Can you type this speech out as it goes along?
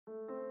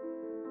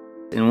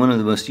And one of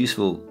the most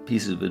useful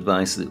pieces of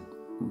advice that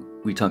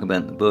we talk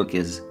about in the book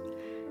is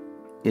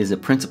a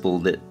principle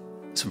that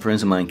some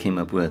friends of mine came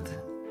up with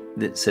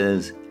that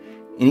says,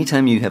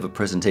 anytime you have a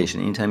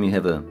presentation, anytime you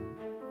have a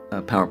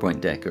PowerPoint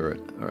deck or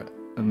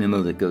a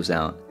memo that goes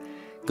out,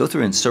 go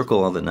through and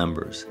circle all the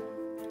numbers.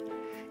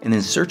 And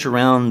then search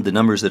around the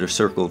numbers that are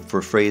circled for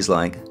a phrase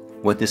like,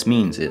 what this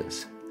means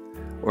is,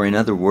 or in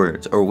other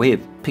words, or a way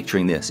of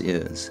picturing this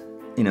is.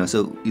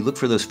 So you look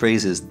for those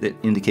phrases that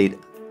indicate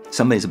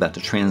somebody's about to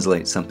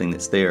translate something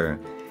that's there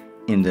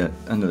into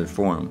another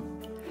form.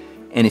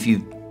 And if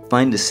you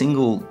find a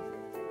single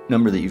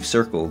number that you've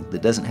circled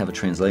that doesn't have a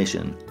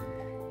translation,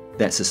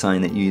 that's a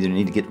sign that you either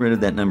need to get rid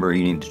of that number or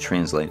you need to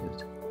translate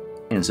it.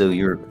 And so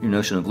your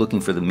notion of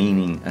looking for the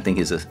meaning, I think,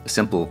 is a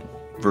simple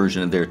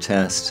version of their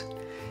test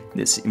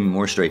that's even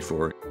more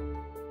straightforward.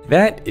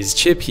 That is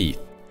Chip Heath.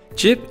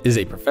 Chip is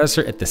a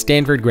professor at the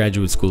Stanford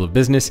Graduate School of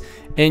Business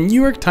and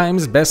New York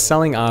Times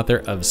best-selling author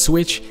of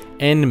Switch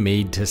and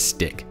Made to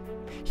Stick.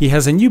 He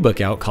has a new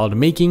book out called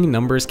Making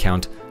Numbers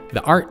Count: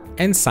 The Art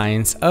and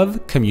Science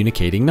of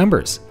Communicating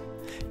Numbers.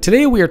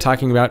 Today we are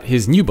talking about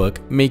his new book,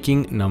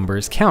 Making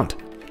Numbers Count.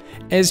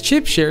 As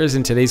Chip shares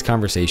in today's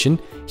conversation,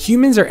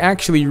 humans are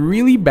actually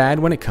really bad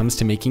when it comes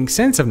to making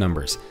sense of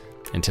numbers.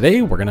 And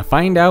today we're going to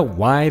find out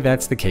why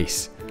that's the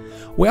case.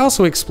 We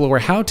also explore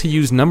how to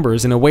use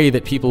numbers in a way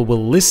that people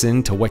will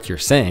listen to what you're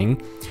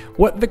saying,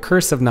 what the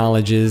curse of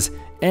knowledge is,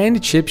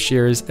 and Chip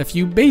shares a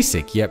few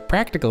basic yet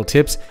practical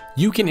tips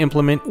you can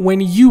implement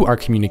when you are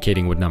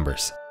communicating with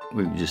numbers.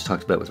 We just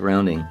talked about with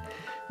rounding,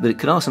 but it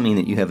could also mean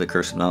that you have the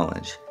curse of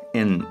knowledge,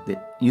 and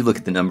that you look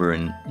at the number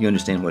and you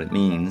understand what it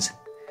means,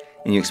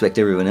 and you expect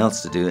everyone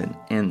else to do it,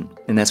 and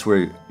that's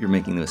where you're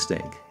making the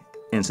mistake.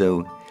 And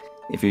so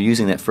if you're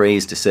using that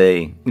phrase to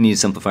say, we need to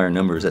simplify our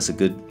numbers, that's a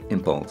good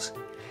impulse.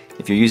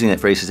 If you're using that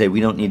phrase to say,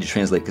 we don't need to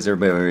translate because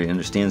everybody already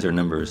understands our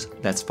numbers,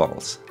 that's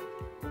false.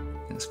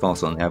 It's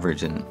false on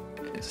average, and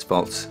it's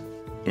false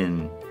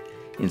in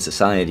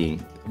society,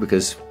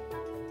 because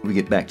we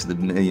get back to the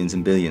millions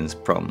and billions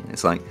problem.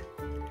 It's like,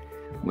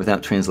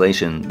 without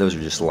translation, those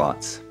are just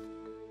lots.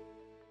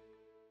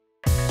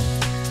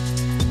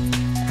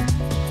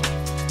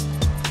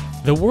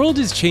 The world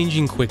is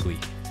changing quickly.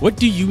 What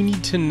do you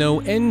need to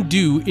know and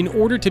do in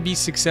order to be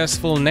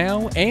successful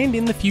now and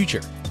in the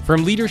future?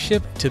 From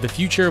leadership to the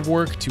future of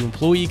work to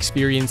employee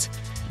experience,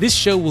 this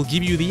show will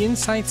give you the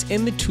insights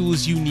and the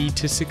tools you need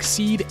to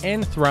succeed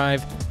and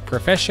thrive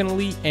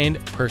professionally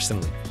and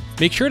personally.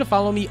 Make sure to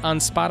follow me on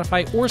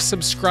Spotify or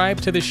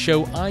subscribe to the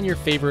show on your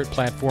favorite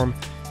platform.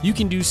 You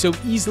can do so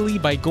easily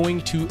by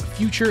going to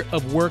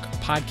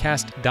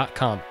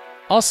futureofworkpodcast.com.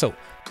 Also,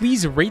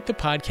 please rate the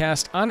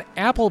podcast on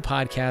Apple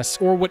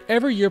Podcasts or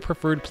whatever your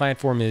preferred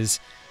platform is.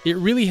 It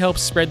really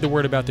helps spread the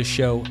word about the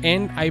show,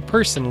 and I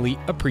personally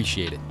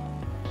appreciate it.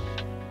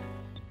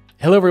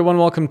 Hello, everyone.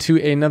 Welcome to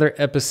another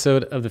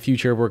episode of the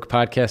Future of Work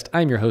podcast.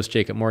 I'm your host,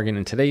 Jacob Morgan,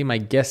 and today my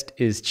guest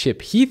is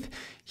Chip Heath.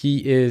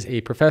 He is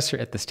a professor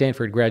at the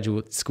Stanford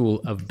Graduate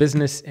School of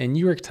Business and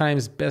New York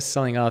Times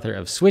best-selling author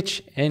of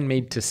Switch and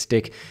Made to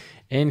Stick,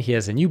 and he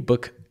has a new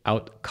book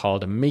out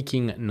called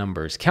Making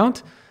Numbers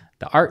Count: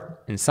 The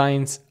Art and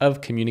Science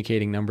of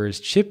Communicating Numbers.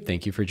 Chip,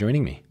 thank you for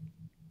joining me.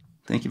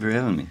 Thank you for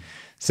having me.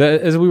 So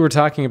as we were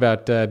talking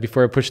about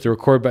before I pushed the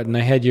record button, I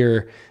had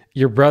your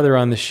brother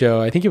on the show.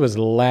 I think it was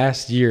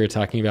last year,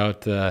 talking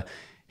about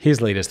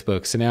his latest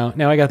book. So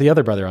now I got the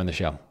other brother on the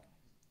show.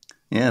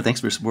 Yeah, thanks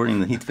for supporting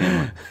the Heath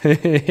family.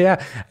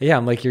 yeah,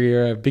 I'm like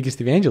your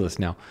biggest evangelist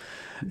now.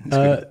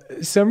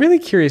 So I'm really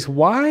curious,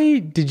 why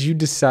did you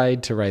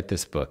decide to write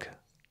this book?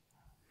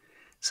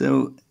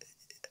 So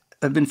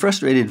I've been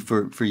frustrated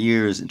for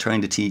years in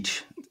trying to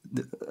teach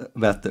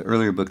about the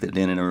earlier book that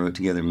Dan and I wrote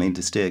together, Made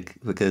to Stick,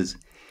 because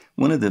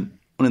one of the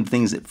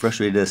things that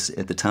frustrated us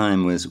at the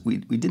time was we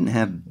didn't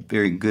have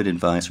very good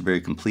advice or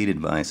very complete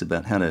advice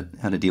about how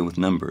to deal with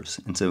numbers.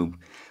 And so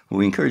what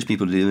we encourage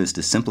people to do is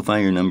to simplify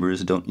your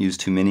numbers. Don't use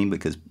too many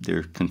because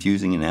they're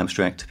confusing and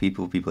abstract to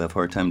people. People have a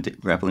hard time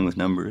grappling with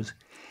numbers.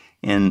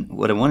 And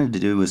what I wanted to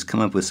do was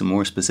come up with some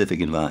more specific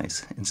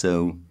advice. And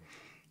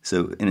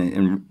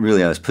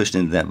really I was pushed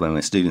into that by my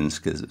students,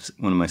 because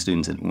one of my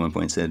students at one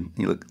point said,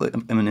 look,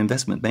 I'm an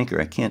investment banker.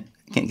 I can't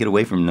get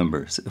away from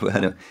numbers. How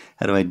do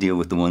I deal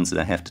with the ones that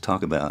I have to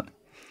talk about?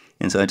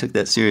 And so I took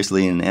that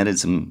seriously and added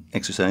some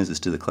exercises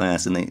to the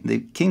class, and they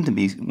came to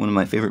be one of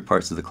my favorite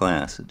parts of the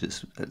class.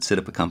 I'd set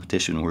up a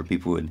competition where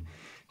people would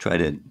try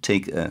to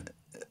take a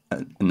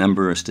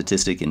number or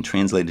statistic and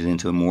translate it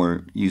into a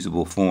more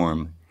usable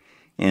form,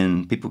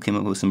 and people came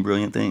up with some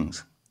brilliant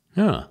things.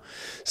 Yeah.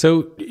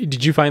 So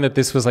did you find that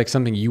this was like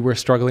something you were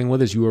struggling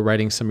with as you were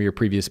writing some of your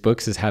previous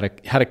books, is how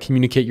to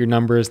communicate your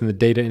numbers and the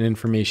data and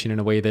information in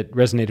a way that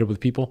resonated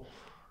with people?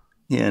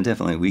 Yeah,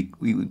 definitely.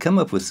 We would come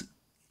up with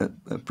a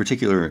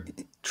particular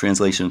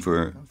translation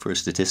for a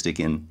statistic,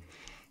 and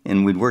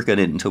we'd work at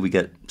it until we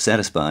got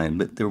satisfied,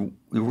 but there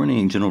weren't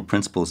any general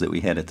principles that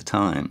we had at the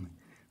time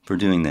for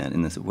doing that.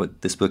 And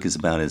what this book is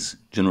about is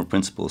general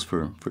principles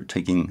for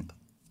taking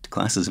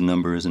classes of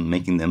numbers and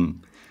making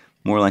them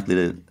more likely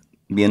to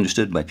be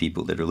understood by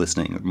people that are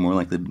listening, or more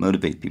likely to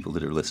motivate people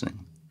that are listening.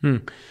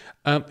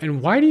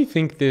 And why do you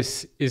think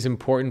this is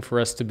important for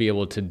us to be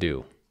able to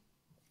do?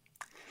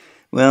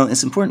 Well,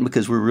 it's important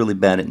because we're really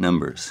bad at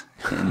numbers.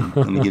 And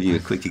let me give you a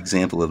quick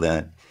example of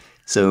that.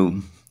 So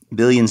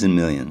billions and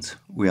millions.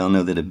 We all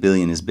know that a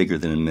billion is bigger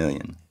than a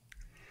million.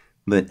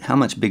 But how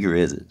much bigger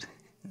is it?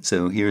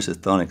 So here's a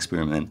thought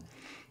experiment.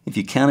 If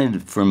you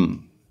counted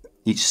from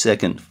each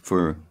second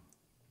for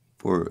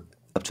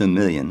up to a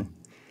million,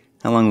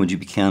 how long would you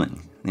be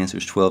counting? The answer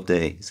is 12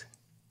 days.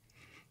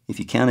 If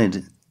you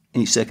counted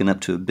each second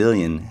up to a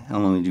billion, how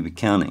long would you be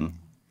counting?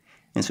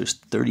 The answer is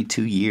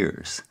 32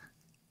 years.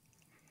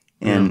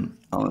 And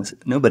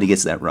nobody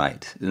gets that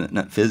right.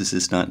 Not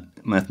physicists, not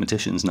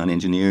mathematicians, not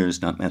engineers,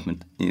 not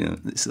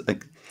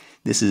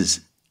this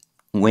is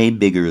way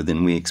bigger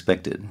than we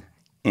expected.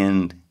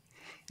 And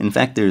in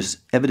fact, there's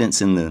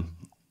evidence in the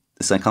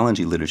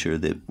psychology literature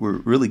that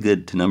we're really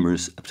good to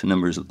numbers up to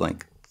numbers of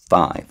like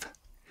 5.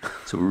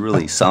 So we're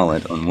really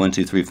solid on 1,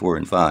 2, 3, 4,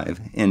 and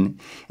 5. And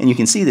you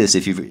can see this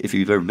if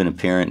you've ever been a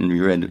parent and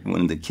you read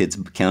one of the kids'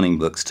 counting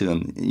books to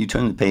them. You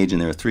turn the page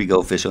and there are 3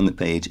 goldfish on the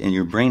page, and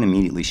your brain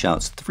immediately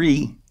shouts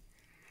 3,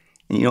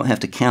 and you don't have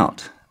to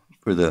count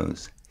for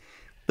those.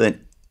 But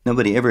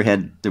nobody ever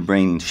had their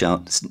brain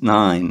shout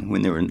 9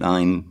 when there were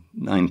nine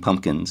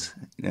pumpkins,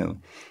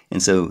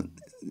 And so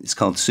it's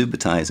called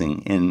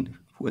subitizing. And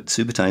what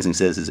subitizing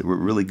says is that we're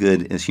really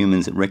good as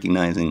humans at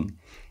recognizing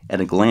at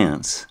a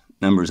glance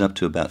numbers up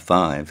to about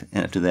 5,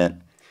 and after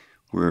that,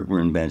 we're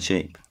in bad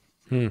shape.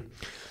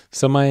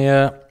 So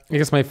I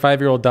guess my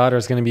 5-year-old daughter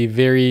is going to be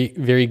very,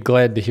 very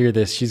glad to hear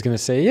this. She's going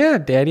to say, "Yeah,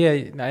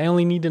 Daddy, I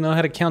only need to know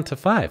how to count to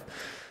 5."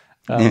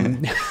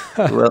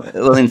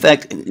 Well, in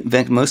fact,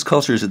 most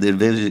cultures that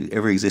have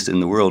ever existed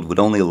in the world would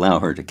only allow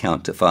her to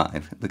count to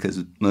 5,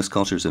 because most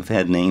cultures have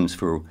had names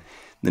for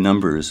the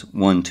numbers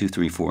 1, 2,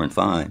 3, 4, and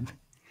 5.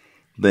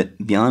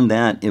 But beyond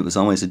that, it was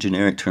always a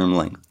generic term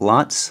like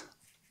lots.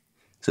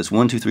 So it's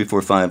 1, 2, 3,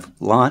 4, 5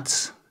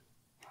 lots,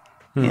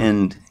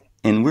 and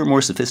we're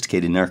more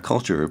sophisticated in our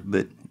culture.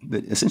 But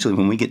essentially,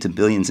 when we get to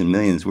billions and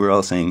millions, we're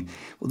all saying,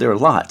 well, there are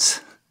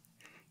lots,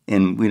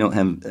 and we don't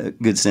have a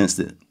good sense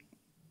that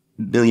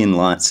a billion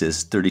lots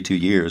is 32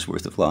 years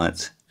worth of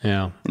lots,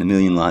 and a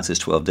million lots is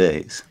 12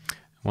 days.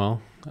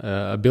 Well,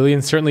 a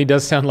billion certainly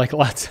does sound like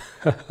lots.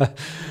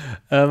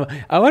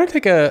 I want to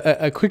take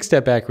a quick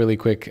step back really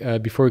quick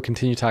before we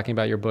continue talking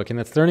about your book, and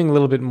that's learning a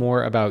little bit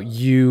more about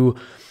you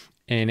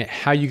and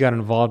how you got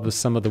involved with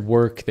some of the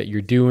work that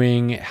you're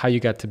doing, how you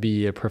got to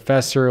be a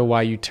professor,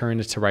 why you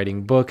turned to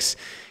writing books.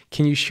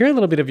 Can you share a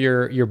little bit of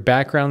your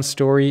background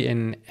story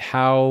and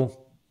how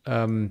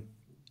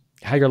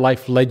your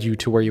life led you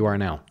to where you are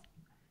now?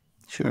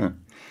 Sure.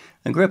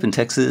 I grew up in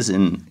Texas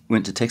and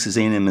went to Texas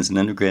A&M as an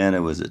undergrad. I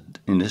was an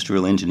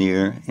industrial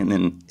engineer, and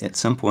then at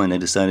some point I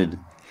decided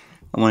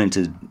I wanted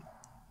to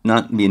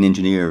not be an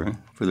engineer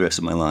for the rest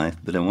of my life,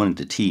 but I wanted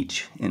to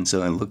teach. And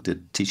so I looked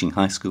at teaching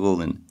high school,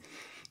 and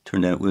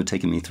turned out it would have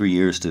taken me 3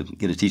 years to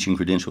get a teaching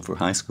credential for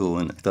high school,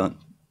 and I thought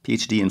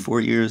PhD in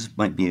 4 years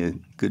might be a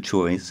good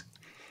choice.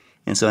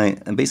 And so I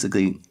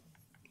basically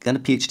got a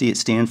PhD at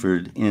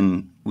Stanford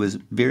and was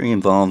very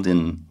involved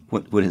in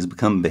what has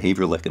become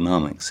behavioral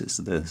economics. It's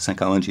the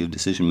psychology of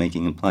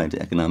decision-making applied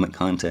to economic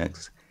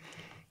contexts.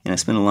 And I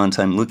spent a lot of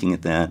time looking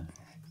at that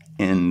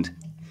and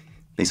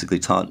basically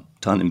taught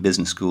in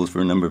business schools for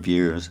a number of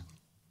years.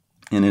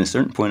 And at a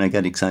certain point, I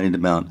got excited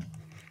about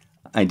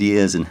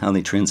ideas and how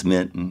they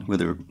transmit and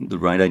whether the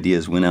right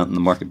ideas went out in the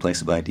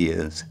marketplace of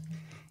ideas.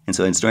 And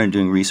so I started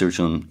doing research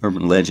on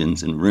urban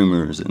legends and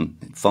rumors and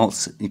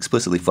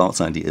explicitly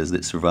false ideas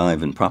that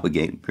survive and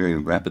propagate very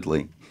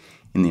rapidly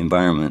in the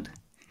environment.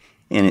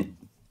 And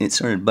it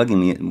started bugging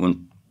me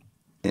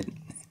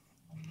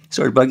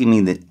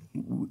that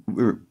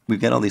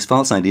we've got all these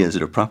false ideas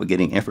that are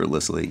propagating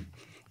effortlessly,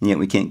 and yet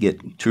we can't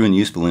get true and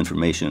useful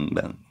information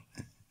about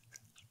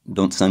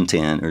don't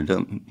suntan or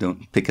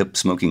don't pick up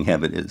smoking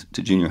habits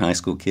to junior high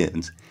school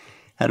kids.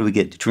 How do we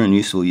get true and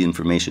useful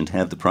information to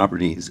have the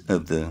properties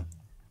of the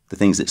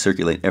things that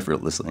circulate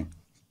effortlessly?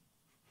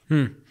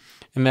 And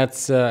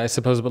that's, I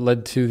suppose, what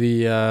led to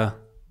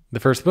the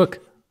first book.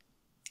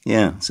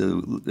 Yeah, so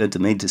it led to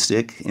Made to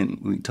Stick, and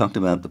we talked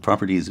about the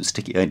properties of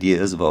sticky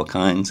ideas of all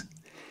kinds.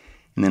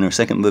 And then our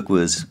second book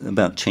was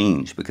about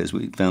change, because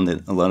we found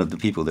that a lot of the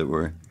people that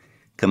were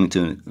coming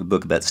to a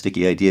book about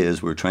sticky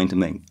ideas were trying to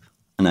make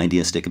an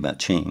idea stick about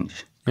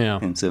change. Yeah.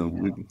 And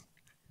so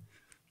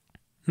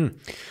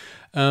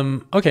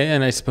okay,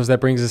 and I suppose that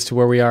brings us to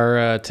where we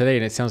are today.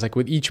 And it sounds like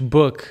with each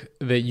book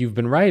that you've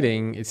been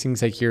writing, it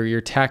seems like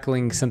you're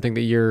tackling something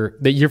that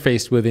you're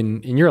faced with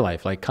in your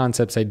life, like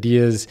concepts,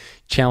 ideas,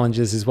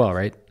 challenges as well,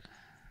 right?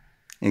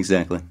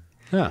 Exactly.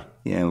 Yeah.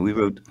 Yeah, we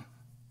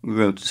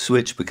wrote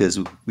Switch because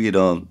we had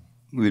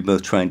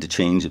both tried to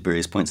change at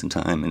various points in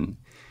time, and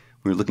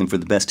we were looking for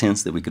the best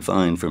hints that we could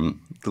find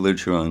from the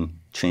literature on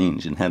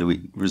change and how do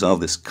we resolve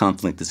this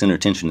conflict, this inner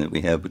tension that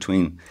we have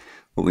between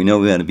what we know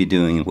we ought to be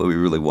doing and what we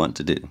really want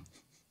to do.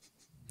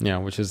 Yeah,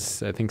 which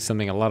is, I think,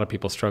 something a lot of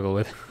people struggle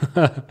with.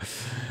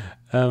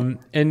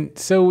 And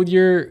so with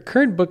your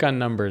current book on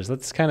numbers,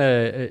 let's kind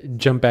of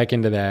jump back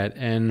into that.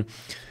 And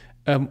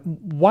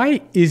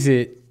why is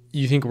it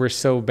you think we're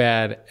so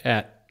bad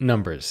at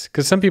numbers?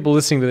 Because some people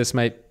listening to this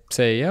might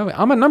say, oh,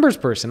 I'm a numbers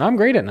person. I'm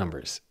great at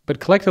numbers. But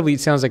collectively,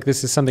 it sounds like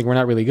this is something we're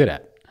not really good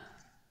at.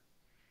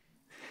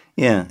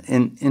 Yeah,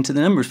 and to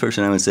the numbers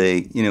person, I would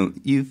say,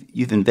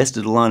 you've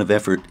invested a lot of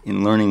effort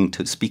in learning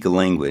to speak a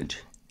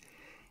language.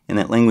 And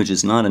that language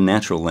is not a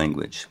natural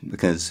language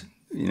because,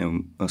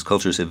 most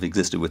cultures have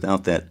existed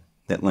without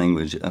that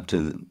language up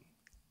to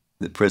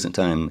the present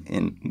time.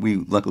 And we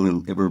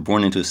luckily were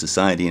born into a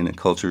society and a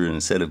culture and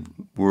a set of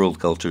world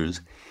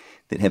cultures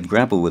that have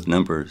grappled with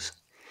numbers.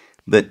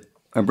 But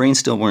our brains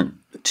still weren't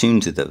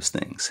attuned to those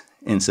things.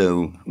 And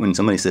so when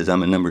somebody says,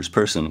 I'm a numbers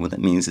person, what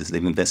that means is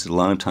they've invested a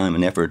lot of time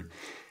and effort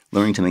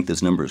learning to make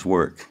those numbers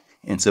work.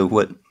 And so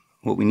what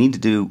we need to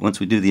do once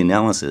we do the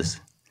analysis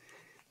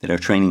that our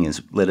training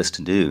has led us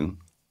to do,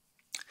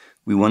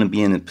 we want to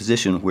be in a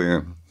position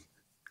where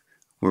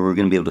we're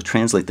going to be able to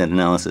translate that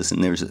analysis,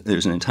 and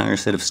there's an entire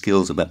set of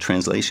skills about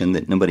translation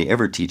that nobody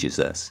ever teaches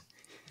us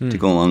to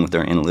go along with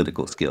our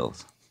analytical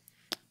skills.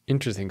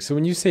 Interesting. So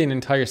when you say an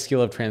entire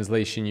skill of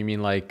translation, you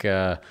mean like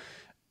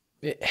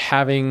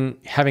having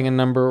a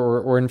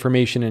number or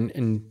information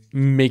and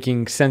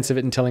making sense of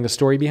it and telling a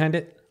story behind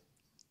it?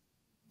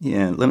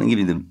 Yeah, let me give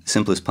you the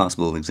simplest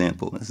possible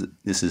example.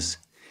 This is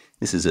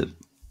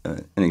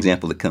an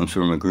example that comes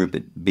from a group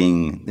at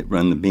Bing that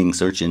run the Bing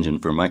search engine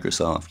for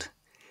Microsoft.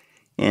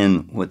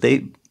 And what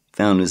they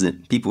found is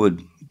that people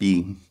would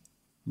be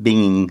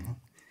binging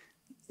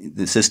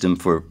the system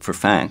for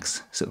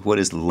facts. So what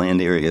is the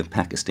land area of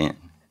Pakistan?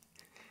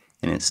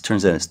 And it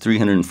turns out it's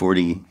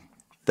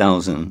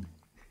 340,000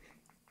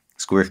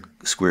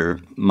 square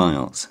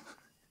miles.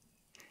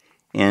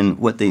 And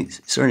what they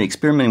started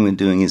experimenting with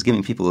doing is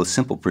giving people a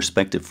simple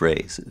perspective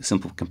phrase, a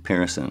simple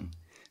comparison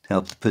to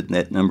help put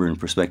that number in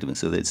perspective. And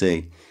so they'd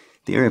say,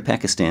 the area of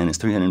Pakistan is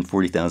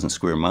 340,000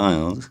 square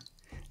miles.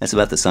 That's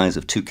about the size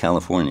of 2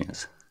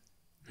 Californias.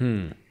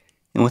 And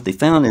what they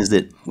found is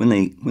that when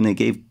they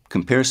gave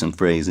comparison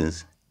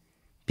phrases,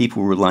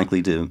 people were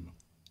likely to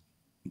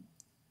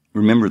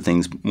remember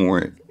things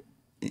more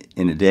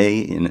in a day,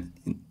 in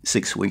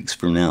 6 weeks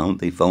from now.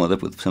 They followed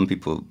up with some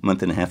people a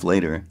month and a half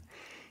later.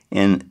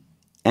 And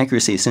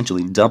accuracy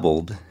essentially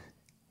doubled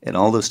at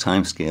all those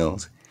time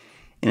scales,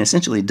 and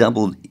essentially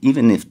doubled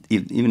even if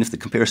the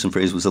comparison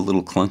phrase was a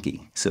little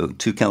clunky. So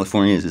 2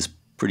 Californias is a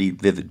pretty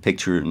vivid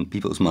picture in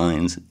people's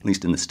minds, at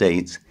least in the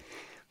States.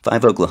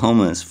 5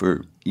 Oklahomas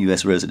for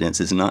U.S. residents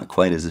is not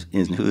quite as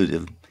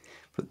intuitive,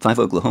 but 5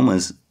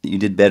 Oklahomas, you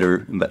did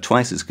better, about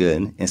twice as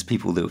good as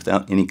people that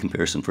without any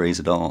comparison phrase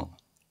at all.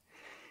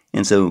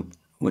 And so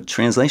what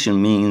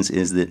translation means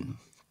is that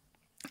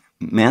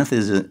math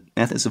is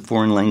a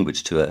foreign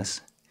language to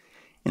us.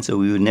 And so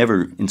we would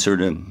never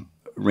insert a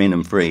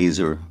random phrase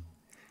or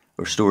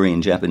story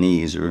in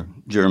Japanese or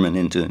German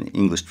into an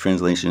English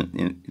translation,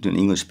 into an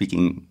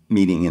English-speaking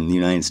meeting in the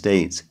United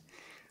States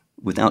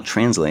without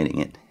translating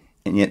it.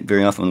 And yet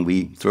very often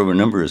we throw our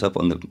numbers up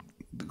on the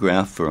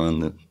graph or on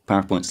the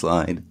PowerPoint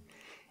slide,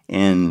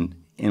 and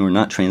we're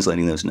not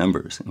translating those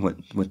numbers. And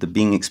what the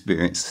Bing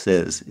experience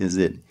says is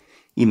that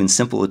even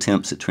simple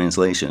attempts at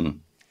translation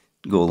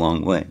go a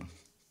long way.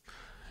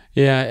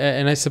 Yeah,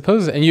 and I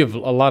suppose, and you have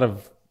a lot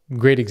of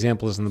great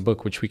examples in the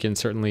book, which we can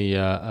certainly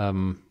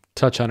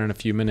touch on in a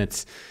few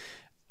minutes.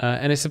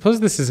 And I suppose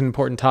this is an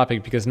important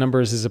topic because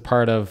numbers is a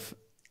part of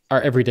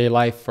our everyday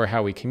life for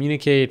how we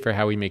communicate, for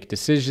how we make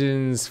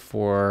decisions,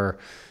 for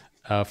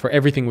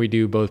everything we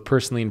do, both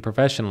personally and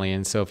professionally.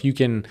 And so if you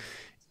can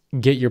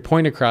get your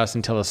point across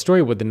and tell a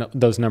story with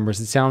those numbers,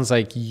 it sounds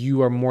like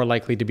you are more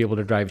likely to be able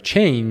to drive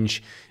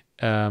change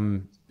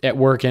at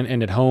work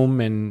and at home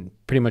and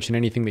pretty much in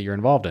anything that you're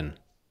involved in.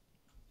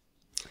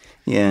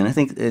 Yeah, and I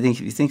think if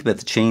you think about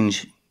the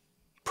change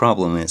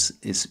problem,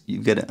 is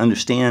you've got to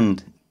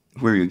understand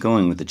where you're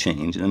going with the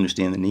change and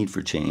understand the need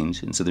for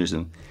change. And so there's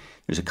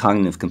a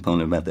cognitive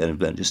component about that,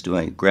 about just do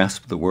I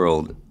grasp the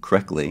world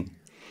correctly?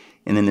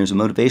 And then there's a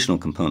motivational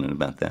component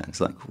about that.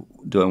 It's like,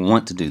 do I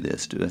want to do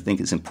this? Do I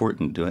think it's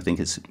important? Do I think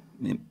it's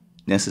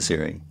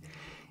necessary?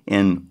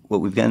 And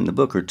what we've got in the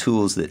book are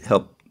tools that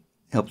help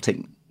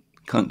take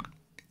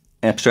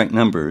abstract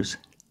numbers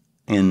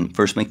and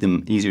first make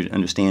them easier to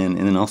understand,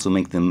 and then also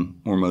make them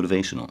more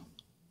motivational.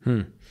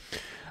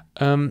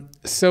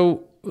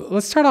 So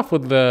let's start off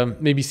with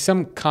maybe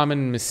some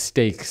common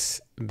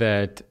mistakes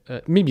that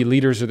maybe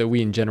leaders or that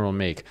we in general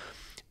make.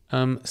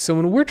 So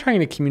when we're trying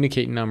to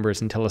communicate numbers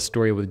and tell a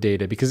story with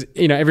data, because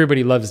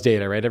everybody loves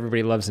data, right?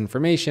 Everybody loves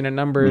information and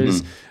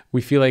numbers.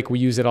 We feel like we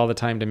use it all the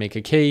time to make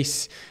a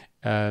case.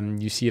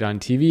 You see it on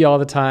TV all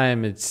the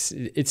time. It's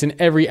in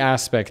every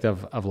aspect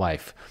of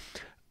life.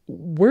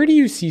 Where do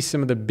you see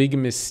some of the big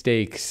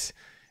mistakes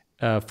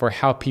for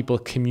how people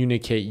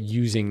communicate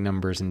using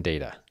numbers and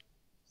data?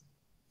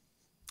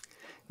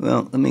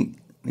 Well, let me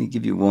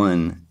give you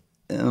one.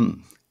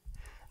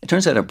 It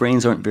turns out our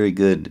brains aren't very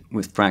good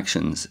with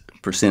fractions,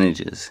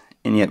 percentages,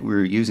 and yet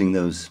we're using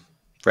those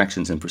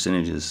fractions and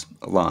percentages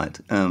a lot.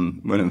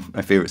 One of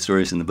my favorite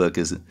stories in the book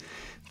is the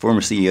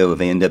former CEO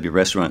of A&W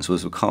Restaurants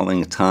was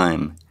recalling a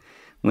time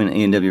when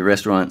A&W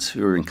Restaurants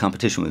were in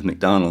competition with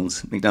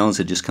McDonald's. McDonald's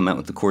had just come out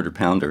with the Quarter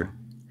Pounder,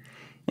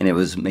 and it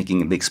was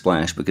making a big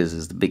splash because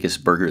it's the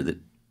biggest burger that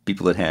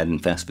people had had in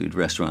fast food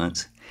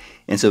restaurants.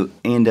 And so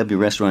A&W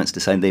Restaurants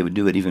decided they would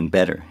do it even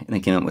better, and they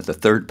came out with a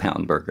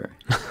third-pound burger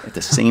at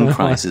the same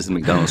price as the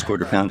McDonald's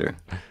Quarter Pounder.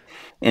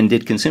 And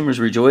did consumers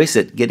rejoice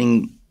at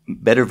getting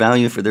better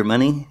value for their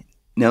money?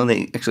 No,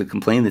 they actually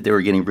complained that they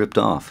were getting ripped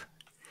off,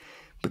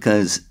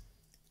 because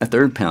a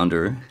third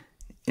pounder,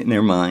 in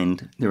their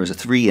mind, there was a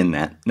 3 in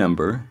that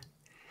number,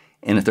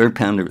 and a third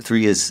pounder,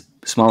 3 is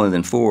smaller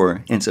than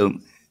 4, and so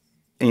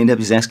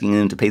A&W is asking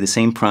them to pay the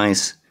same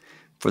price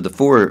for the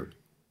 4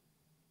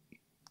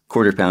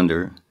 quarter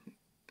pounder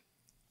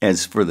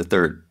as for the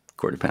third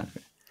quarter pounder.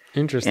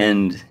 Interesting.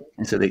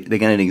 And so they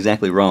got it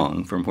exactly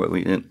wrong from what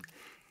we did.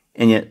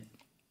 And yet,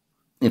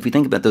 if we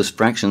think about those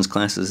fractions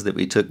classes that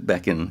we took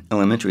back in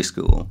elementary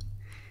school,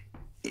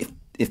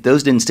 if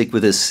those didn't stick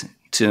with us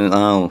to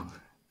allow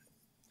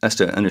us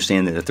to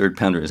understand that a third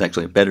pounder is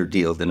actually a better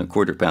deal than a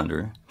quarter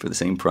pounder for the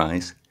same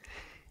price,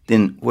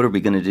 then what are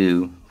we going to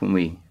do when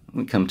we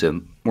come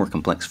to more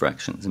complex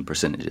fractions and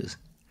percentages?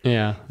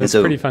 Yeah, that's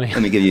pretty funny.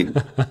 Let me give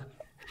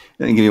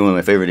you one of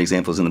my favorite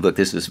examples in the book.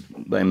 This was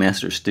by a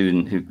master's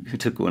student who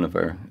took one of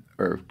our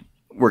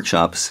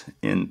workshops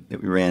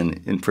that we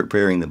ran in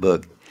preparing the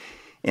book.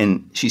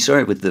 And she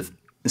started with the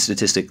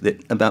statistic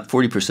that about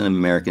 40% of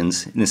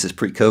Americans, and this is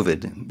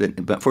pre-COVID, but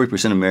about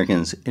 40% of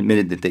Americans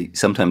admitted that they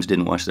sometimes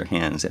didn't wash their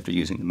hands after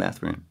using the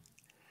bathroom.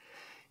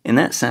 And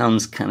that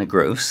sounds kind of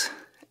gross,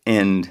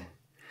 and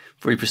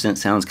 40%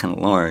 sounds kind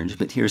of large,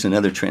 but here's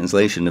another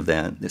translation of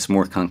that that's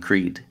more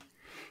concrete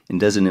and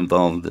doesn't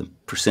involve the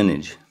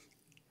percentage.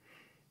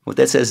 What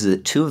that says is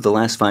that 2 of the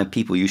last 5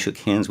 people you shook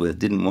hands with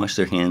didn't wash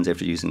their hands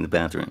after using the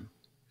bathroom.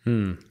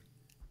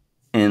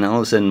 And all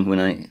of a sudden, when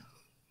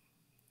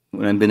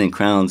I've been in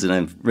crowds and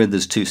I've read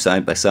those 2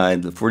 side by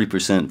side, the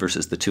 40%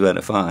 versus the 2 out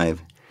of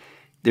 5,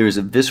 there is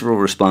a visceral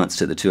response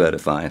to the 2 out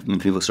of 5. I mean,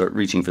 people start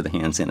reaching for the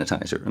hand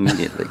sanitizer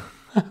immediately.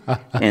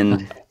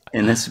 and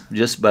that's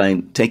just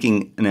by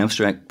taking an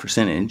abstract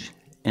percentage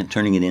and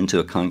turning it into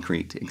a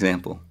concrete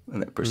example of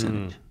that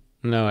percentage.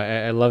 No,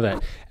 I love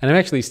that. And I'm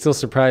actually still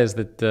surprised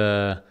that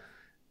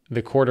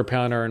the quarter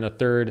pounder and a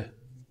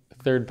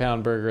third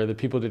pound burger, that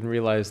people didn't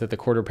realize that the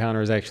quarter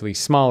pounder is actually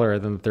smaller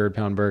than the third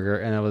pound burger.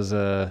 And that was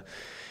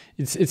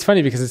it's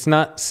funny because it's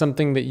not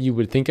something that you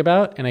would think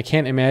about. And I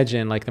can't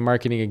imagine like the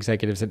marketing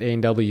executives at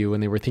A&W,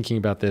 when they were thinking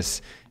about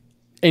this,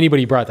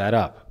 anybody brought that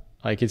up.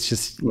 Like, it's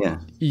just,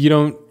 you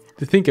don't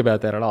think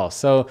about that at all.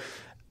 So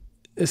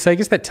I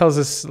guess that tells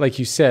us, like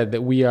you said,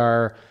 that we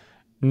are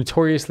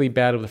notoriously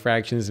bad with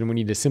fractions and we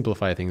need to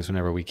simplify things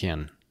whenever we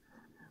can.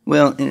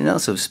 Well, and it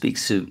also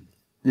speaks to,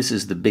 this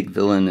is the big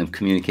villain of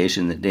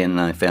communication that Dan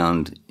and I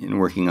found in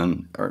working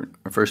on our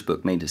first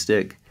book, Made to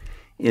Stick,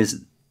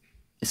 is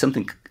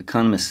something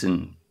economists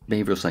and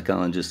behavioral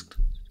psychologists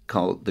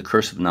call the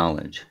curse of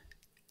knowledge.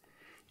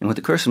 And what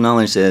the curse of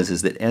knowledge says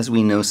is that as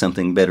we know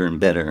something better and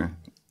better,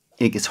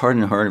 it gets harder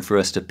and harder for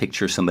us to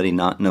picture somebody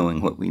not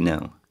knowing what we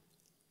know.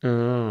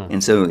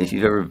 And so if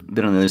you've ever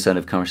been on the other side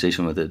of a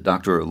conversation with a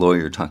doctor or a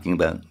lawyer talking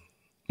about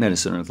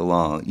medicine or the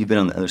law, you've been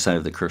on the other side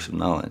of the curse of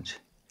knowledge.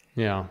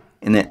 Yeah.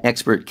 And that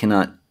expert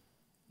cannot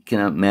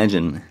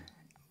imagine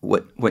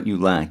what you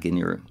lack in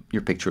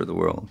your picture of the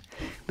world.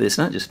 But it's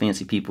not just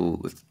fancy people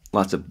with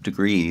lots of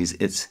degrees.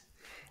 It's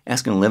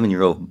asking an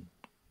 11-year-old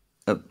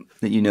that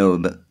you know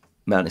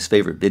about his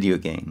favorite video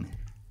game,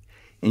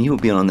 and you will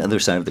be on the other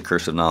side of the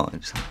curse of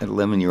knowledge. An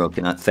 11-year-old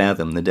cannot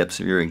fathom the depths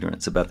of your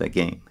ignorance about that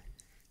game.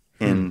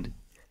 And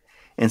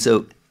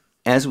so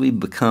as we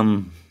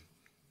become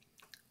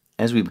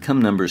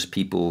numbers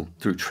people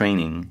through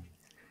training,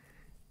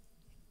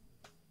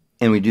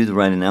 and we do the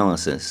right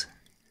analysis,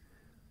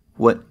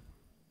 what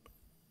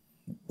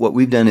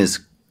we've done is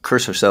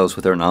curse ourselves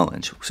with our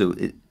knowledge. So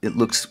it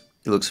looks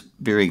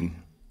very,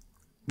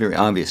 very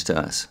obvious to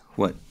us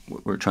what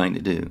we're trying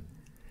to do.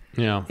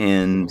 Yeah.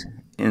 And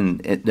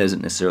it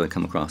doesn't necessarily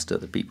come across to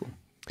other people.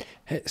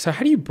 So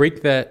how do you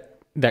break that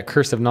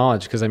curse of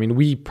knowledge? Because I mean,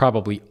 we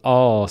probably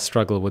all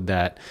struggle with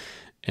that.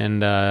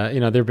 And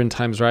there have been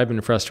times where I've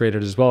been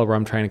frustrated as well, where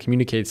I'm trying to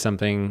communicate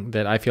something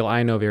that I feel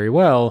I know very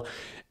well,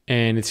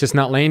 and it's just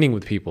not landing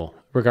with people,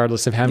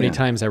 regardless of how many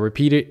times I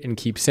repeat it and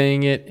keep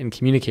saying it and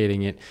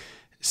communicating it.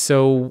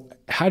 So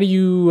how do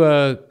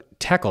you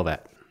tackle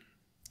that?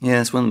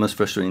 Yeah, it's one of the most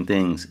frustrating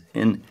things.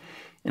 And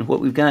what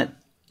we've got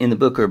in the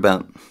book are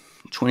about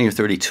 20 or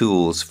 30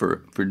 tools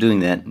for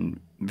doing that in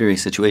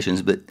various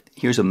situations. But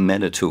here's a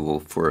meta tool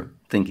for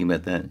thinking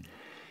about that: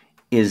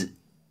 is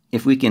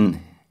if we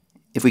can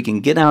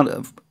get out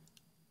of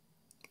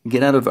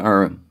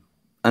our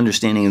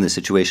understanding of the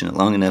situation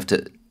long enough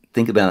to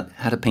think about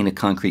how to paint a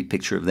concrete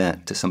picture of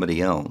that to somebody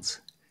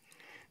else,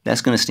 that's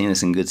going to stand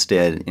us in good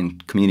stead in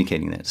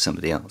communicating that to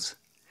somebody else.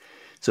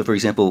 So, for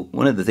example,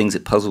 one of the things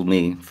that puzzled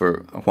me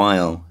for a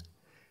while,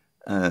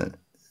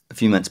 a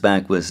few months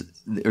back was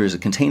there was a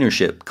container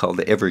ship called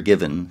the Ever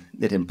Given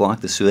that had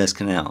blocked the Suez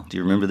Canal. Do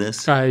you remember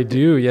this? I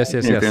do. Yes,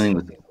 yes, yes. Interfering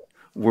with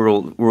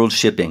world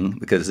shipping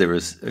because there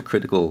was a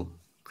critical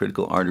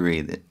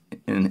artery that,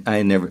 and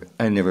I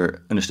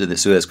never understood the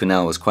Suez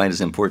Canal was quite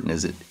as important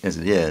as it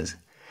is.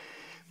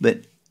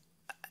 But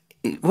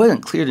it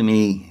wasn't clear to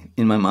me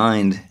in my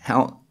mind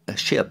how a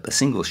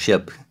single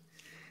ship,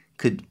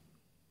 could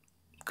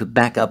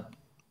back up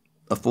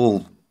a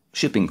full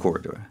shipping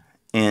corridor.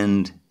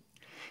 And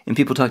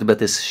people talked about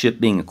this ship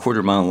being a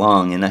quarter-mile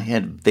long, and I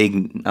had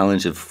vague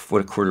knowledge of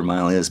what a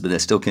quarter-mile is, but I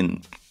still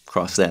couldn't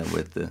cross that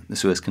with the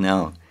Suez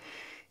Canal.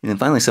 And then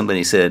finally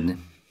somebody said,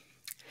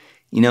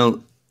 you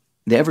know,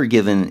 the Ever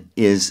Given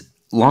is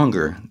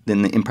longer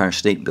than the Empire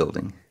State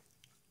Building.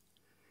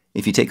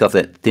 If you take off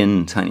that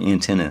thin, tiny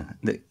antenna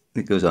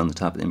that goes on the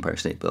top of the Empire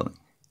State Building.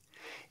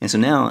 And so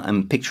now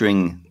I'm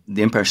picturing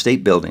the Empire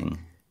State Building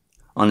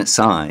on its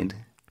side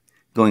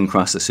going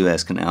across the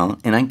Suez Canal,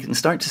 and I can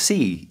start to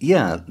see,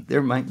 yeah,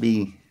 there might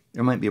be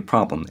a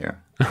problem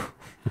there.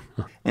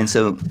 And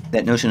so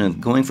that notion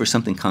of going for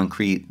something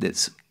concrete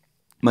that's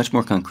much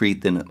more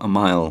concrete than a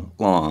mile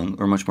long,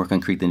 or much more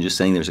concrete than just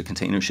saying there's a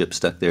container ship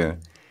stuck there,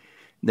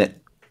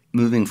 that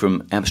moving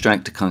from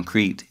abstract to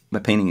concrete by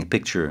painting a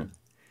picture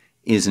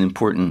is an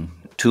important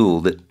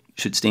tool that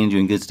should stand you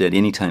in good stead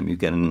anytime you've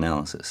got an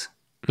analysis.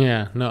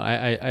 Yeah, no,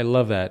 I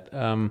love that.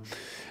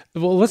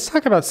 Well, let's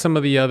talk about some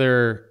of the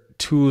other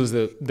tools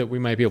that we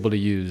might be able to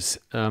use.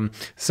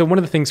 So one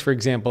of the things, for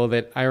example,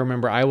 that I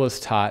remember I was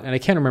taught, and I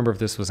can't remember if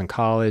this was in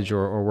college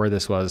or where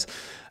this was,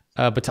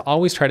 but to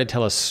always try to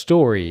tell a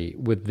story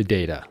with the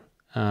data.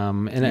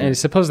 And I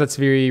suppose that's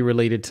very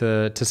related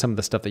to some of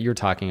the stuff that you're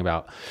talking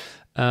about.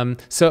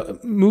 So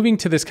moving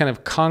to this kind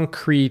of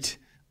concrete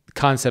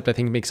concept, I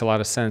think makes a lot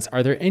of sense.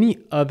 Are there any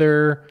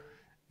other,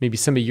 maybe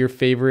some of your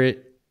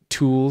favorite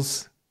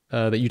tools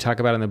that you talk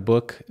about in the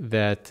book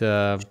that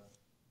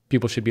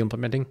people should be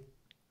implementing?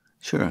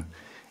 Sure.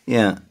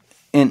 Yeah.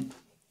 And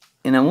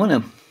I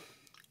want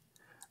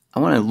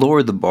to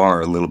lower the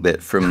bar a little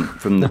bit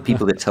from the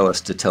people that tell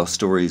us to tell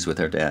stories with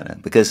our data,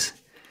 because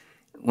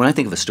when I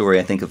think of a story,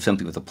 I think of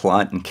something with a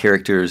plot and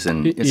characters,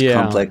 and it's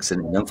complex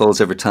and it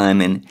unfolds over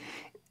time. And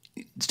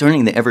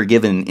turning the Ever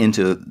Given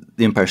into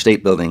the Empire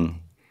State Building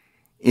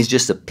is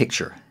just a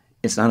picture.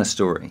 It's not a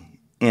story.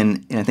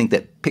 And I think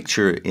that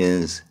picture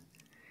is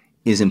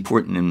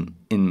important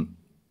in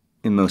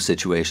most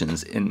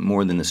situations, and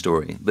more than the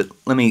story. But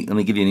let me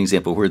give you an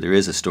example where there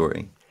is a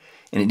story,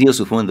 and it deals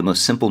with one of the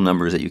most simple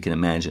numbers that you can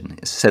imagine.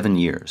 It's 7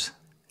 years.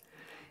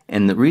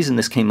 And the reason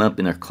this came up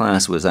in our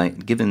class was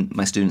I'd given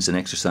my students an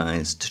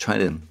exercise to try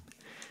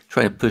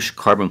to push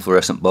carbon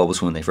fluorescent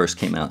bulbs when they first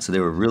came out. So they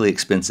were really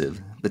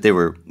expensive, but they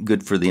were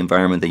good for the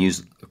environment. They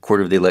used a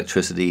quarter of the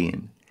electricity,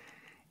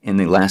 and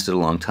they lasted a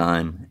long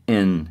time.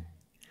 And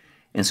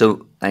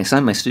so I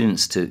assigned my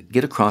students to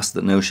get across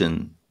the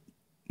notion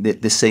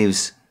that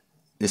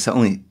this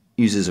only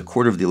uses a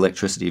quarter of the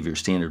electricity of your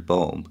standard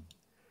bulb.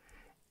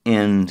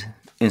 And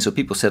so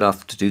people set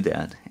off to do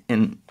that.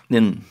 And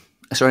then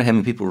I started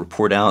having people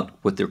report out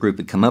what their group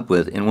had come up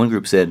with. And one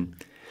group said,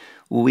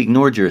 well, we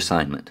ignored your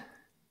assignment.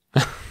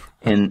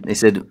 And they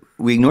said,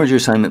 we ignored your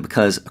assignment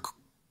because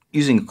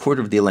using a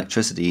quarter of the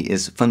electricity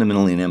is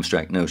fundamentally an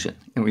abstract notion,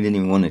 and we didn't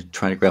even want to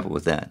try to grapple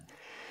with that.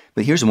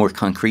 But here's a more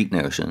concrete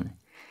notion.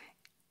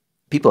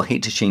 People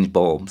hate to change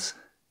bulbs,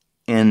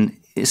 and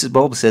this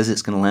bulb says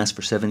it's going to last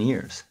for 7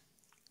 years.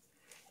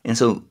 And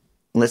so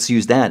let's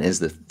use that as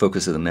the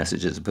focus of the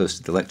message as opposed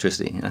to the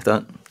electricity. And I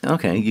thought,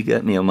 okay, you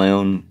got me on my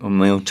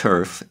own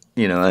turf.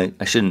 You know,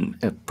 I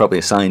shouldn't have probably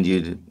assigned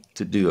you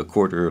to do a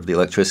quarter of the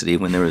electricity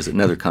when there was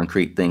another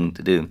concrete thing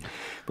to do.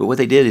 But what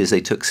they did is they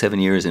took 7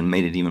 years and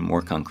made it even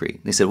more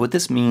concrete. They said, what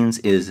this means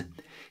is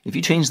if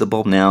you change the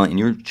bulb now and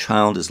your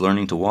child is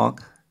learning to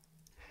walk,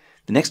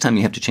 the next time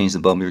you have to change the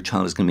bulb, your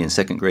child is going to be in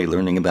 2nd grade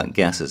learning about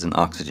gases and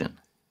oxygen.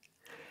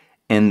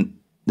 And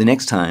the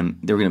next time,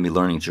 they're going to be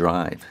learning to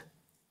drive.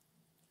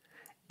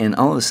 And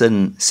all of a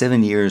sudden,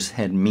 7 years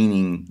had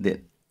meaning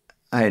that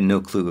I had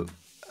no clue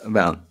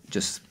about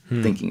just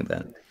thinking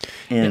about it.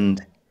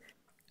 And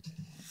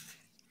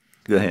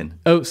go ahead.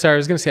 Oh, sorry. I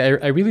was going to say,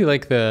 I really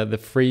like the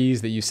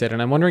phrase that you said,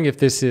 and I'm wondering if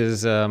this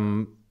is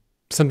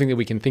something that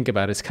we can think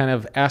about. It's kind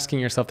of asking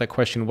yourself that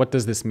question, what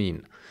does this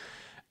mean?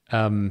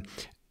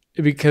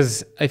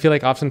 Because I feel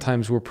like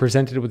oftentimes we're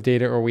presented with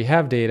data or we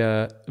have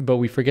data, but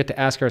we forget to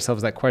ask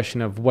ourselves that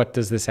question of what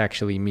does this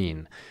actually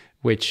mean?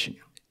 Which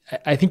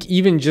I think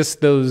even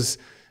just those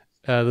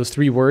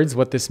 3 words,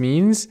 what this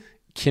means,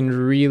 can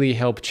really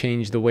help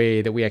change the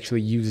way that we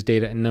actually use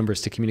data and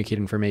numbers to communicate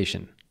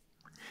information.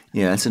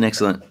 Yeah, that's an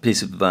excellent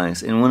piece of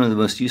advice. And one of the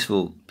most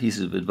useful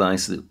pieces of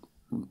advice that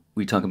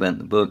we talk about in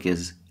the book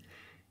is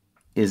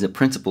a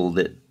principle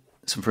that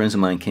some friends of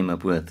mine came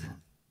up with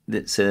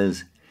that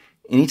says,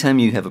 anytime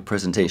you have a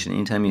presentation,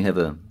 anytime you have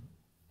a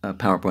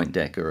PowerPoint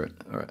deck or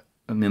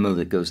a memo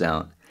that goes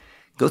out,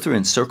 go through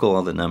and circle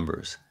all the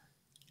numbers.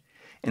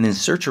 And then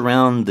search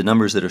around the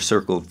numbers that are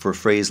circled for a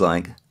phrase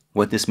like,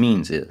 what this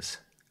means is,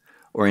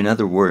 or in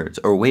other words,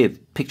 or a way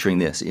of picturing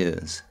this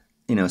is.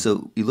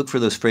 So you look for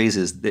those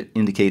phrases that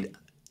indicate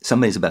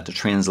somebody's about to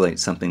translate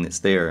something that's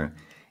there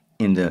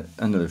into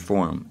another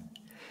form.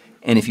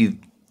 And if you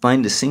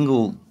find a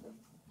single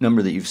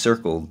number that you've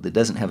circled that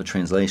doesn't have a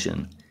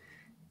translation,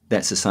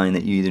 that's a sign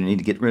that you either need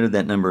to get rid of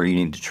that number or you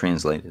need to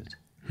translate it.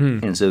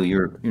 And so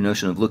your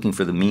notion of looking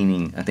for the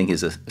meaning, I think,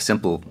 is a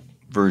simple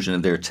version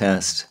of their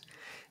test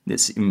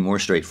that's even more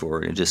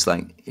straightforward. It's just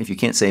like, if you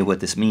can't say what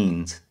this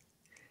means,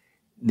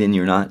 then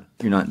you're not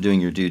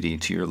doing your duty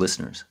to your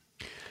listeners.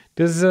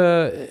 And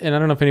I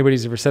don't know if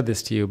anybody's ever said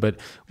this to you, but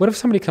what if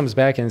somebody comes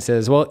back and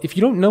says, well, if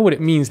you don't know what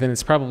it means, then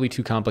it's probably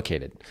too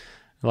complicated.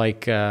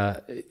 Like,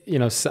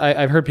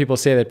 I've heard people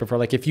say that before,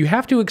 like, if you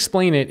have to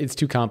explain it, it's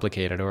too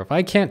complicated. Or if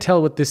I can't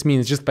tell what this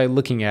means just by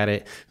looking at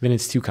it, then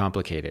it's too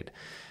complicated.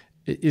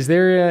 Is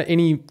there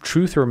any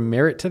truth or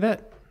merit to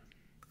that?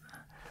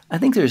 I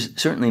think there's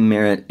certainly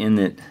merit in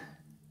that.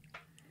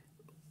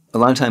 A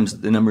lot of times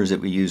the numbers that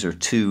we use are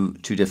too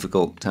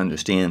difficult to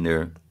understand.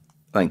 They're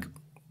like,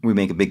 we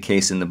make a big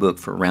case in the book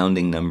for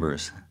rounding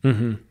numbers.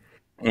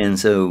 And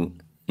so,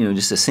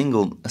 just a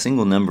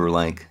single number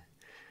like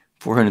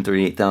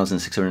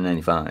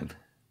 438,695.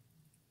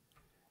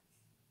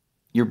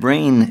 Your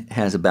brain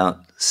has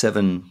about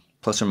 7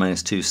 plus or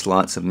minus 2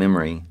 slots of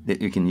memory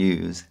that you can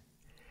use.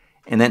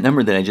 And that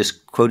number that I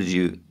just quoted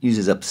you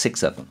uses up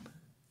 6 of them.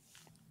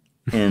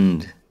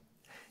 And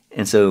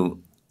so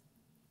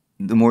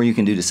the more you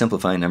can do to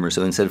simplify a number,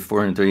 so instead of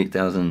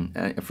 438,000,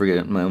 I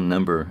forget my own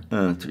number,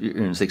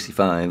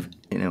 365,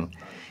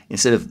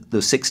 instead of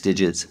those 6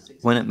 digits,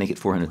 why not make it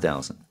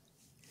 400,000?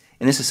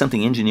 And this is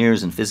something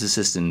engineers and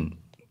physicists and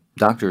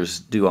doctors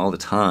do all the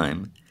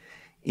time,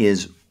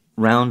 is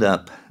round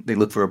up. They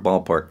look for a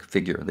ballpark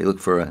figure. They look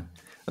for a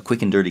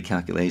quick and dirty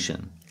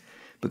calculation.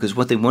 Because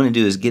what they want to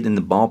do is get in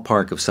the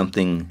ballpark of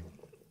something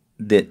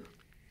that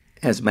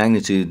has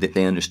magnitude that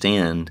they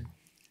understand.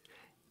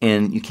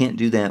 And you can't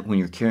do that when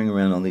you're carrying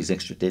around all these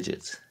extra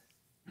digits.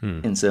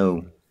 And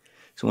so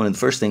one of the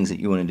first things that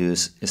you want to do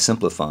is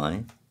simplify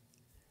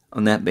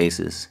on that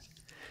basis.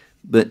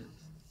 But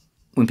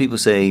when people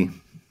say,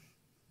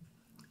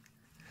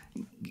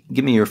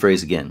 give me your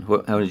phrase again.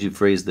 How did you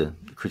phrase the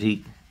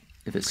critique?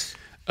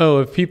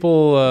 If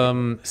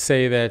people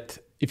say that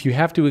if you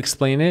have to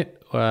explain it,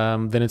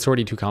 then it's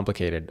already too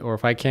complicated. Or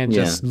if I can't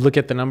just look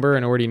at the number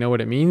and already know what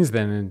it means,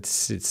 then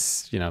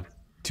it's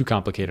too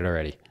complicated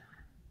already.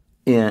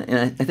 Yeah,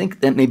 and I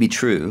think that may be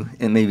true.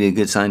 It may be a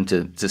good sign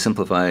to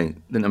simplify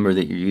the number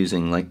that you're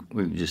using, like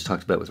we just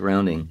talked about with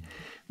rounding.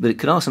 But it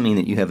could also mean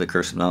that you have the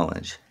curse of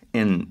knowledge,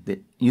 and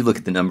that you look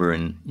at the number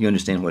and you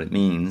understand what it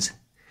means,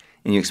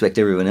 and you expect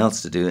everyone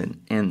else to do it,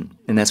 and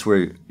that's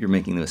where you're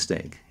making the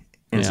mistake.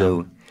 And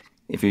so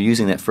if you're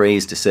using that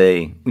phrase to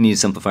say, we need to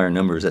simplify our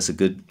numbers, that's a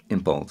good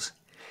impulse.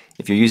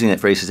 If you're using that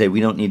phrase to say,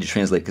 we don't need to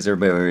translate because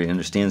everybody already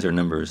understands our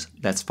numbers,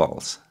 that's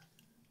false.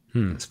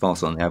 It's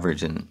false on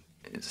average, and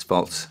it's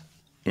false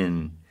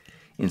in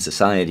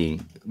society,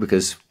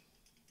 because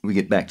we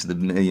get back to the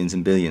millions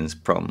and billions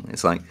problem.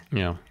 It's like,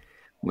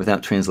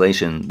 without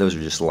translation, those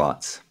are just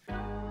lots.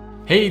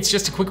 Hey, it's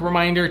just a quick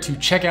reminder to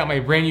check out my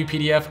brand new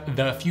PDF,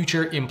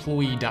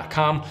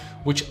 thefutureemployee.com,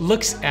 which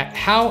looks at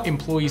how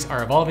employees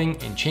are evolving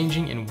and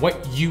changing and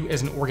what you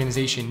as an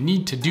organization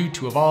need to do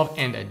to evolve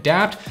and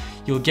adapt.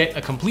 You'll get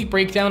a complete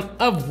breakdown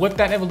of what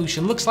that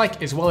evolution looks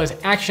like, as well as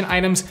action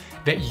items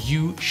that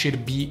you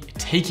should be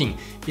taking.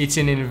 It's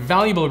an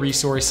invaluable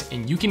resource,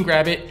 and you can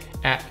grab it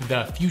at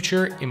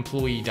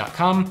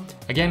thefutureemployee.com.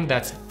 Again,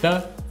 that's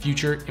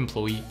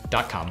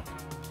thefutureemployee.com.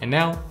 And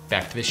now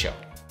back to the show.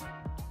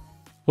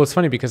 Well, it's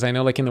funny because I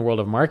know, like, in the world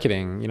of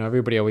marketing,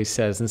 everybody always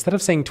says, instead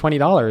of saying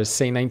 $20,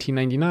 say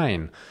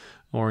 $19.99,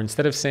 or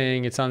instead of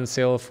saying it's on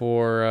sale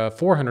for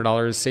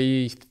 $400,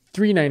 say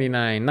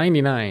 $399,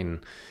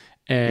 $99.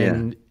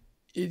 And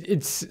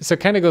it's so it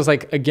kind of goes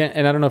like, again,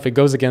 and I don't know if it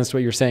goes against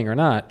what you're saying or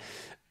not,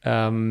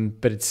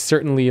 but it's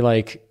certainly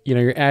like,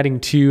 you're adding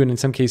 2 and in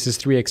some cases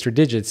 3 extra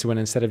digits, when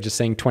instead of just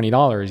saying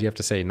 $20, you have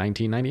to say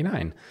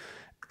 $19.99.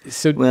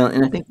 So well,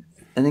 and I think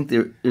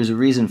there's a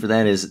reason for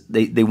that, is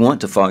they want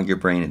to fog your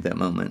brain at that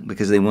moment,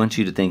 because they want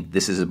you to think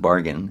this is a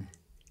bargain.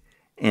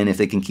 And if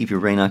they can keep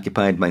your brain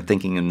occupied by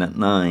thinking in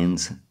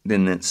nines,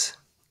 then that's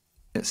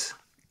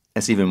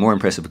even more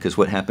impressive, because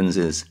what happens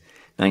is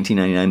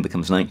 $19.99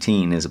 becomes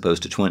 19 as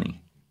opposed to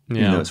 20.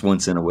 It's 1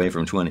 cent away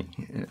from 20.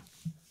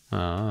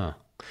 Yeah,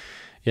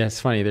 it's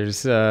funny.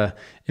 There's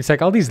it's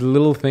like all these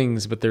little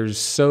things, but there's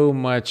so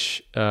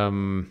much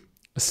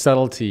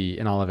subtlety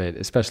in all of it,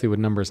 especially with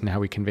numbers and how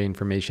we convey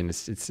information.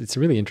 It's a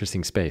really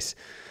interesting space.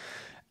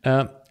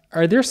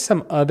 Are there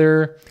some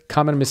other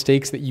common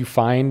mistakes that you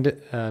find,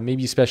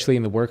 maybe especially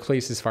in the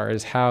workplace, as far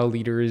as how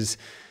leaders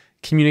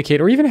communicate,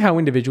 or even how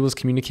individuals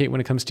communicate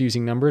when it comes to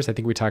using numbers? I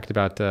think we talked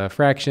about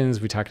fractions.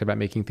 We talked about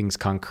making things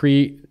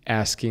concrete,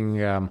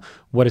 asking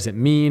what does it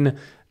mean?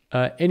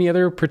 Any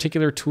other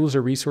particular tools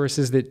or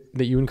resources that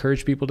you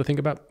encourage people to think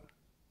about?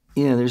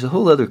 Yeah, there's a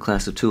whole other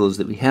class of tools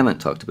that we haven't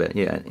talked about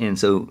yet. And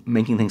so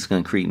making things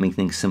concrete, making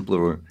things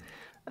simpler,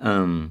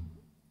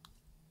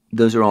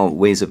 those are all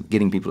ways of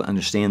getting people to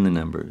understand the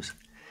numbers.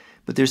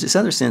 But there's this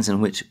other sense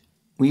in which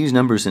we use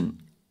numbers in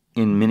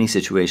many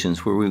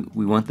situations where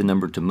we want the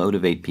number to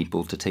motivate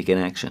people to take an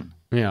action.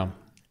 Yeah.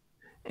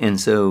 And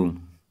so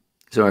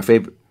our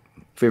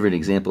favorite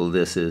example of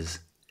this is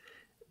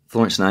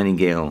Florence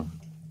Nightingale,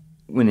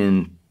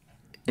 when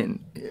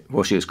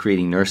while she was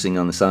creating nursing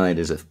on the side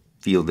as a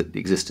field that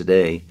exists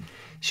today,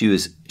 she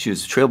was a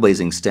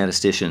trailblazing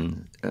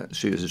statistician.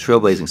 She was a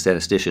trailblazing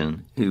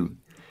statistician who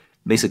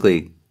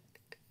basically,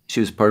 she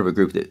was part of a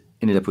group that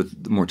ended up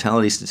with the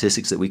mortality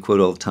statistics that we quote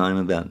all the time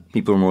about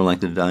people are more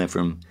likely to die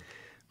from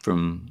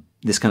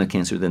this kind of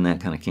cancer than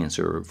that kind of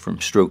cancer, or from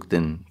stroke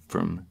than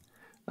from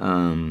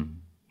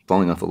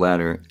falling off a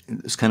ladder.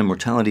 This kind of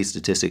mortality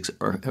statistics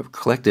are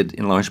collected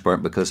in large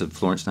part because of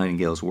Florence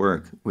Nightingale's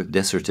work with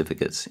death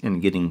certificates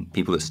and getting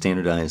people to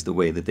standardize the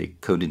way that they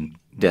coded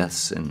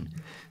deaths, and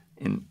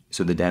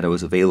so the data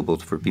was available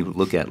for people to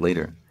look at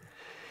later.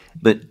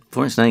 But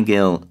Florence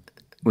Nightingale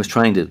was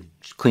trying to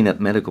clean up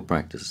medical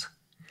practice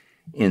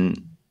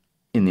in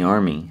the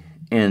Army,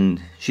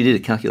 and she did a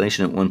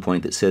calculation at one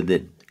point that said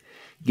that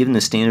given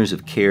the standards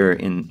of care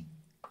in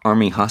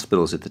Army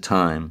hospitals at the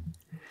time,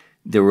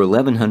 there were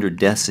 1,100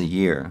 deaths a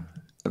year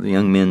of the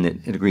young men that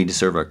had agreed to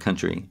serve our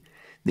country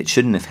that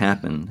shouldn't have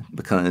happened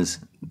because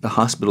the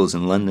hospitals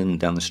in London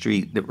down the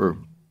street that were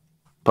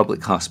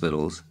public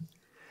hospitals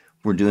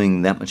were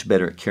doing that much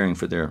better at caring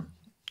for their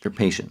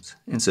patients.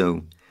 And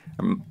so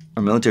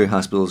our military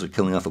hospitals are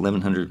killing off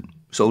 1,100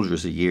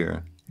 soldiers a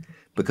year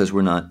because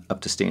we're not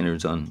up to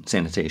standards on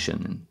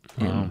sanitation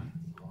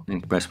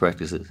and best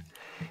practices.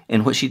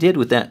 And what she did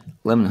with that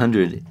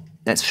 1,100,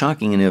 that's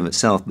shocking in and of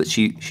itself, but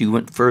she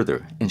went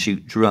further and she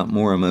drew out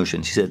more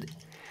emotion. She said,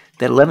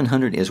 that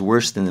 1,100 is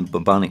worse than the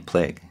bubonic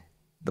plague,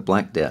 the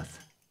Black Death.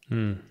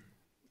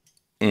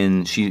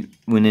 And she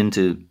went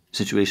into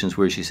situations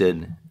where she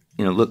said,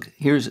 look,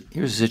 here's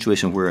a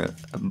situation where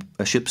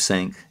a ship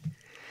sank,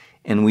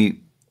 and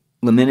we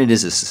lamented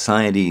as a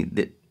society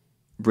that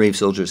brave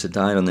soldiers had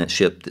died on that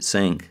ship that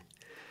sank,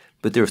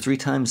 but there were 3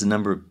 times the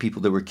number of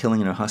people that were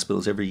killing in our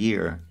hospitals every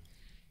year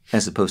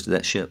as opposed to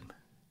that ship.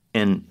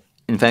 And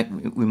in fact,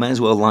 we might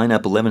as well line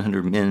up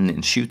 1,100 men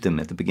and shoot them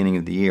at the beginning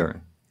of the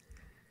year.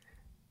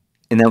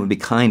 And that would be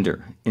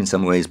kinder in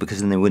some ways, because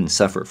then they wouldn't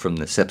suffer from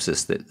the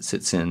sepsis that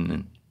sits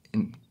in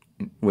and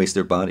waste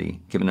their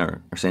body, given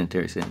our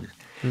sanitary standards.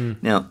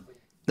 Now,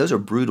 those are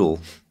brutal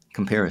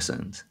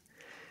comparisons.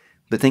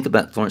 But think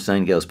about Florence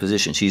Nightingale's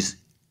position. She's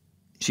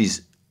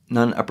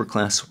not an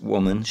upper-class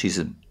woman. She's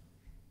a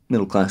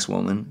middle-class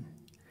woman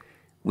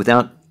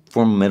without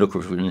formal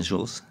medical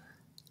credentials,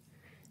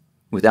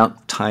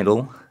 without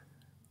title,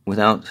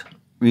 without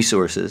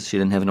resources. She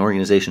didn't have an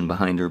organization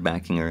behind her,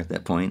 backing her at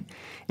that point.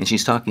 And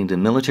she's talking to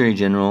military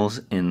generals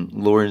and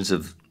lords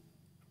of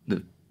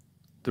the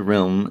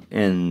realm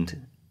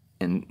and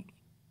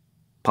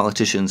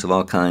politicians of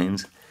all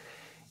kinds.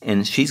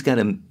 And she's got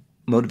to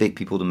motivate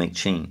people to make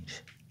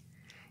change.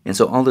 And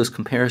so all those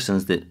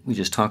comparisons that we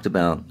just talked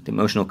about, the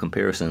emotional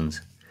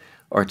comparisons,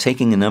 are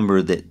taking a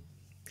number that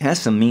has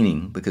some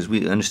meaning, because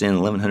we understand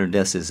 1,100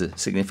 deaths is a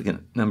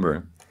significant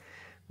number,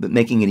 but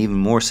making it even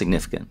more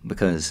significant,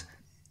 because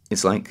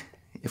it's like,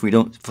 if we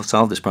don't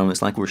solve this problem,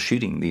 it's like we're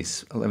shooting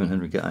these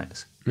 1,100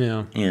 guys.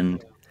 Yeah.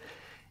 And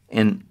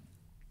in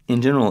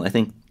general, I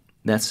think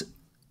that's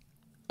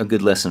a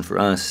good lesson for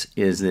us,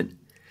 is that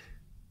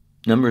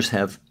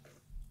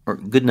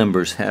good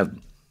numbers have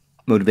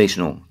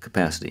motivational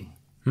capacity.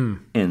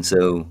 And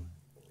so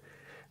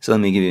let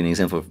me give you an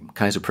example.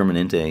 Kaiser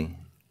Permanente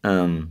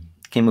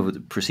came up with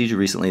a procedure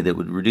recently that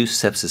would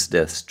reduce sepsis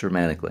deaths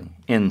dramatically.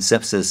 And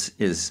sepsis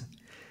is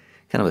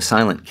kind of a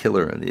silent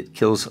killer.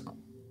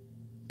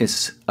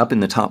 It's up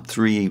in the top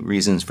 3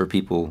 reasons for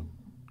people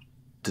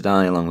to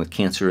die, along with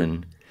cancer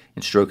and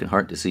stroke and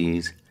heart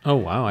disease. Oh,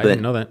 wow. I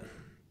didn't know that.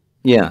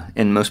 Yeah,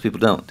 and most people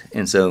don't.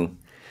 And so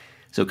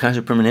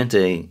Kaiser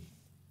Permanente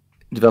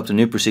developed a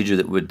new procedure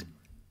that would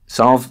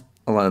solve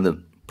a lot of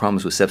the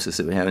problems with sepsis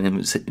that we have, and it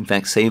would, in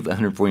fact, save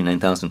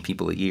 149,000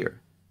 people a year.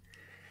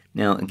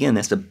 Now, again,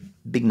 that's a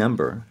big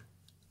number,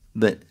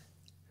 but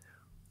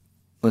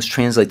let's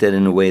translate that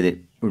in a way that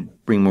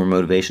would bring more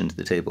motivation to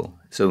the table.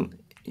 So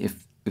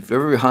if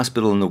every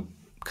hospital in the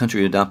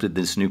country adopted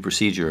this new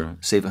procedure,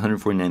 save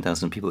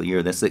 149,000 people a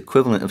year, that's the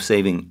equivalent of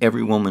saving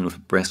every woman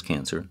with breast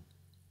cancer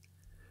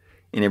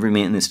and every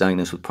man that's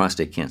diagnosed with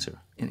prostate cancer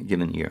in a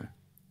given year.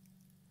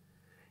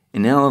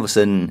 And now all of a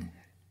sudden,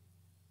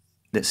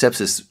 that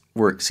sepsis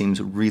work seems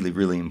really,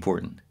 really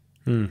important,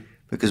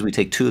 because we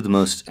take 2 of the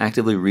most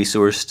actively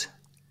resourced,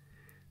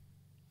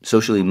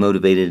 socially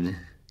motivated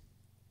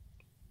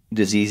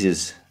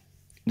diseases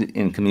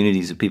in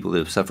communities of people that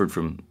have suffered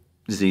from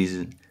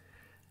diseases,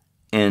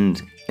 and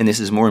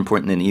this is more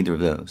important than either of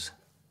those.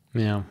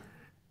 Yeah.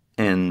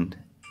 And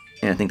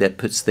I think that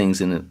puts things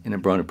in a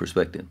broader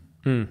perspective.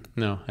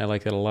 No, I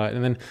like that a lot.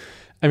 And then,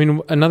 I mean,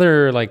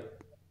 another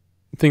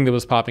thing that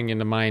was popping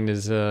into mind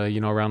is,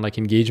 around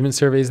engagement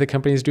surveys that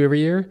companies do every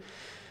year.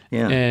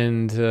 Yeah.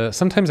 And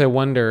sometimes I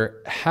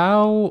wonder,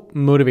 how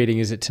motivating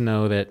is it to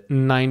know that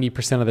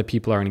 90% of the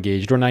people are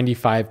engaged, or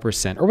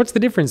 95%? Or what's the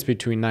difference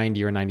between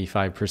 90 or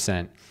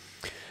 95%?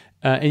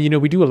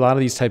 And we do a lot of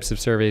these types of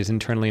surveys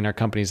internally in our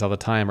companies all the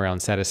time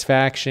around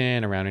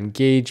satisfaction, around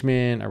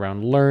engagement,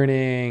 around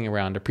learning,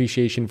 around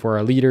appreciation for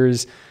our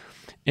leaders.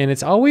 And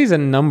it's always a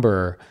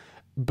number,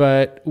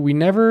 but we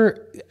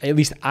never, at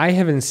least I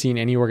haven't seen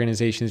any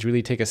organizations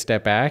really take a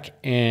step back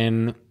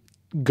and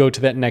go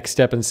to that next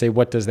step and say,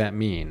 what does that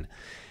mean?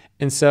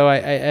 And so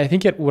I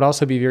think it would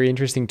also be very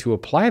interesting to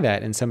apply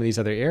that in some of these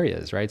other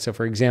areas, right? So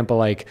for example,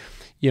 like,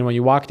 when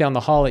you walk down the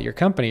hall at your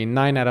company,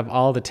 9 out of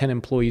all the 10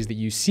 employees that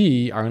you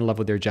see are in love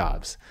with their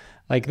jobs.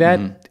 Like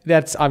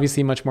that's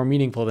obviously much more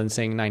meaningful than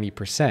saying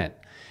 90%.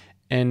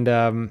 And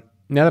now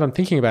that I'm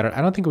thinking about it,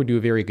 I don't think we do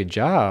a very good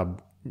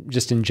job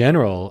just in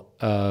general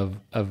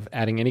of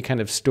adding any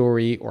kind of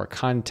story or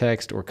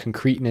context or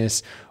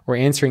concreteness or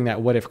answering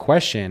that what if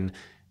question,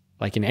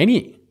 like in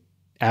any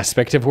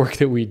aspect of work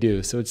that we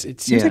do. So it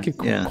seems like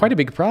quite a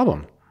big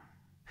problem.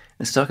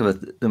 Let's talk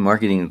about the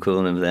marketing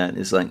equivalent of that.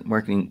 Is like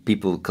marketing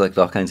people collect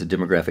all kinds of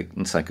demographic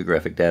and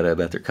psychographic data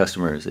about their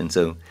customers. And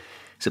so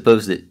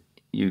suppose that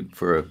you,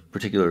 for a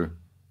particular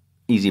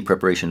easy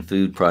preparation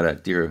food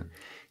product, your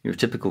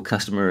typical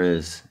customer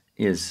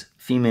is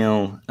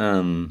female,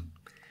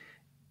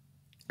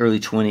 early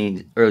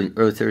 20s, early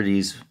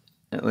 30s,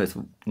 with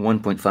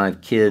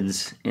 1.5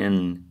 kids,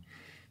 and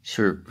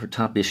her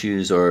top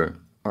issues are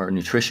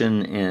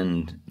nutrition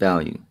and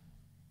value.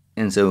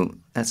 And so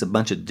that's a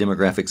bunch of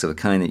demographics of a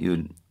kind that you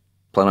would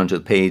plot onto a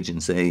page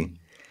and say,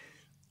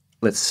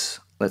 let's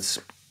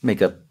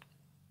make up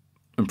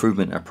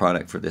improvement in our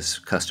product for this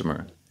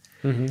customer.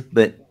 Mm-hmm.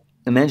 But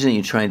imagine that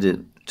you tried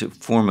to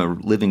form a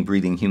living,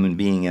 breathing human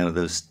being out of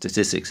those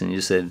statistics, and you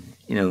just said,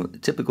 a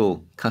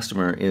typical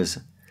customer is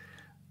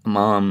a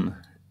mom,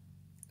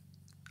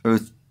 early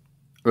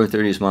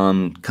 30s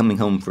mom, coming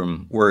home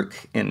from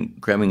work and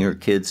grabbing her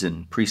kids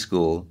in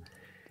preschool,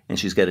 and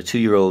she's got a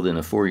 2-year-old and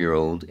a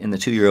 4-year-old, and the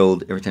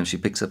 2-year-old, every time she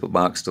picks up a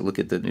box to look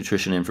at the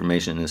nutrition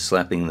information, is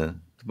slapping the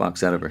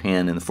box out of her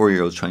hand, and the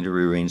 4-year-old's trying to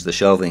rearrange the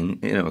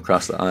shelving,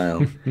 across the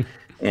aisle.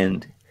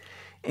 and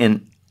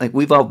like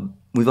we've all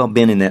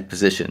been in that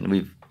position.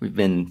 We've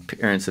been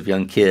parents of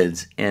young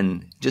kids,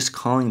 and just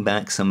calling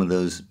back some of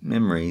those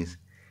memories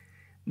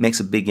makes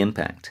a big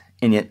impact.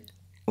 And yet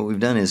what we've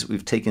done is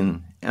we've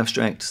taken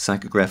abstract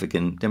psychographic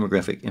and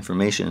demographic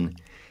information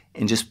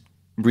and just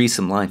breathe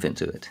some life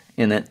into it.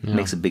 And that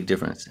makes a big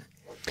difference.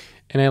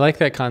 And I like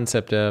that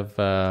concept of,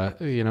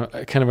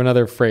 kind of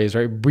another phrase,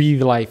 right?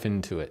 Breathe life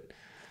into it.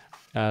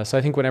 So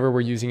I think whenever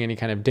we're using any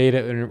kind of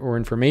data or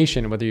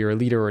information, whether you're a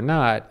leader or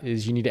not,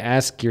 is you need to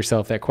ask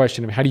yourself that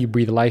question of how do you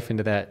breathe life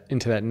into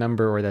that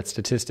number or that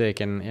statistic,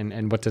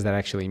 and what does that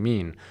actually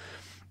mean?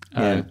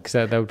 Because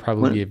that would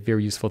probably be a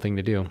very useful thing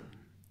to do.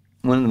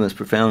 One of the most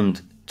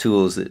profound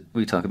tools that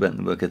we talk about in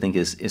the book, I think,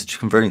 is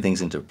converting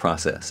things into a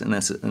process, and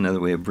that's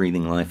another way of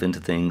breathing life into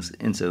things.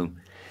 And so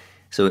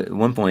at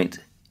one point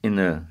in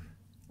the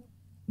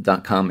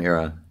 .com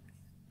era,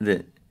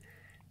 the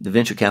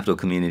venture capital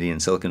community in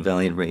Silicon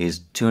Valley had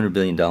raised $200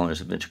 billion of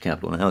venture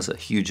capital, and that was a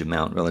huge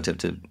amount relative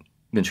to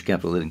venture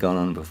capital that had gone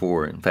on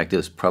before. In fact, it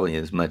was probably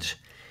as much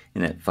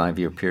in that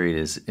 5-year period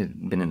as it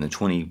had been in the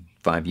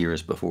 25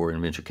 years before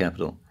in venture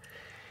capital.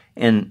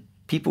 And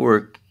people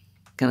were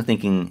kind of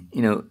thinking,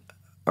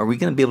 are we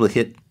going to be able to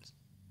hit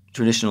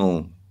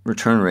traditional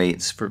return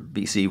rates for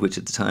VC, which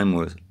at the time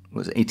was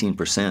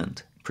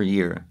 18% per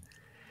year?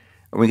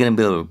 Are we going to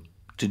be able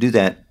to do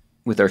that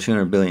with our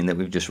 $200 billion that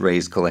we've just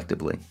raised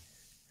collectively?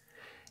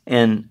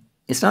 And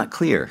it's not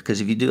clear, because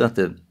if you do out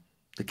the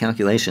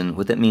calculation,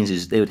 what that means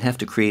is they would have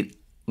to create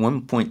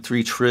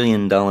 $1.3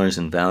 trillion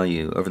in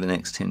value over the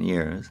next 10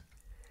 years.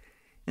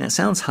 And it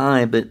sounds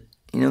high, but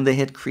they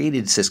had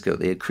created Cisco,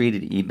 they had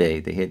created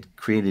eBay, they had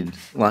created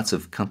lots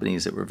of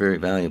companies that were very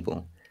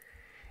valuable.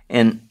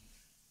 And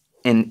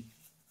it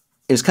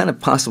was kind of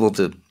possible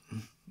to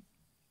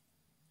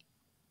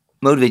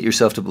motivate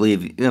yourself to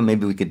believe,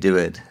 maybe we could do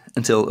it,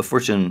 until a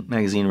Fortune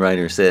magazine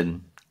writer said,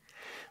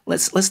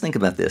 let's think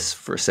about this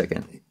for a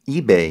second.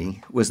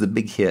 eBay was the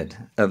big hit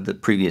of the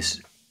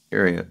previous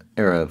era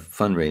of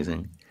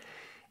fundraising.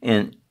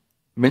 And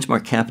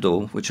Benchmark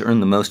Capital, which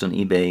earned the most on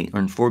eBay,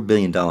 earned $4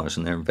 billion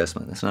in their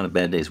investment. That's not a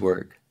bad day's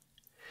work.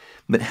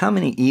 But how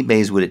many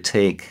eBays would it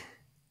take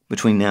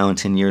between now and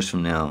 10 years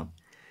from now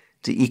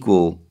to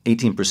equal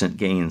 18%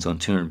 gains on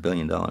 $200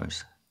 billion? And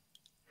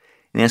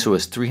the answer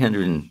was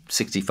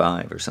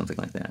 365 or something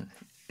like that.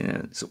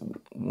 So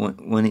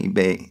one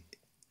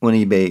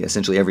eBay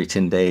essentially every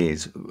 10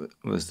 days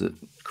was the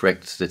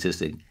correct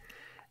statistic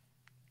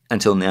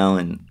until now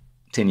and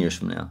 10 years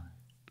from now.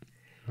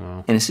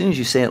 Wow. And as soon as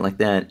you say it like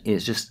that,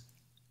 it's just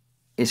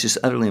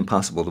utterly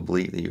impossible to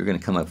believe that you're going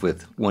to come up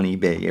with one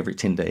eBay every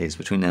 10 days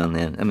between now and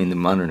then. I mean, the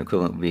modern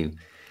equivalent would be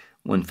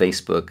one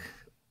Facebook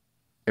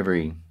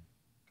every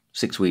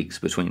 6 weeks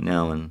between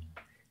now and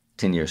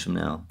 10 years from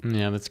now.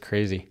 Yeah, that's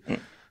crazy.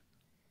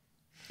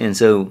 And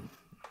so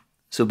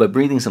by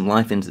breathing some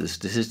life into the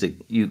statistic,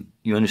 you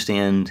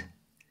understand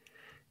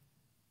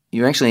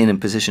you're actually in a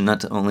position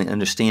not to only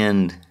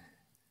understand,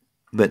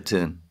 but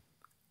to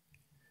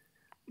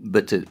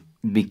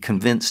be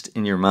convinced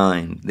in your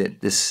mind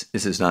that this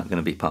is not going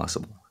to be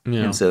possible.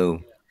 Yeah. And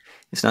so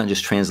it's not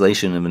just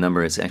translation of a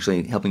number, it's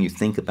actually helping you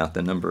think about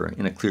the number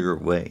in a clearer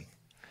way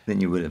than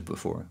you would have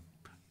before.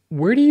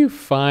 Where do you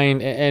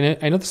find, and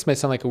I know this might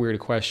sound like a weird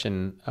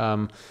question,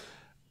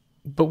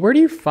 but where do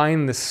you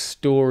find the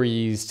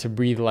stories to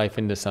breathe life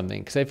into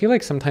something? Because I feel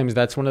like sometimes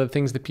that's one of the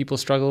things that people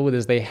struggle with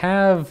is they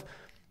have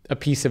a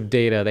piece of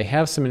data, they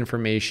have some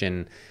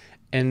information,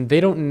 and they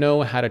don't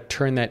know how to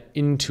turn that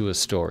into a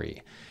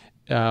story.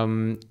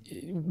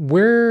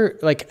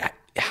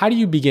 How do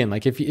you begin?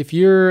 Like if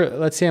you're,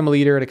 let's say I'm a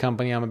leader at a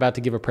company, I'm about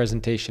to give a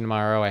presentation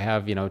tomorrow, I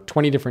have,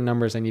 20 different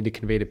numbers I need to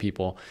convey to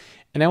people,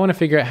 and I want to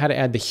figure out how to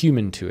add the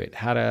human to it,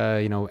 how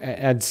to,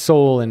 add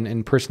soul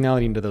and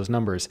personality into those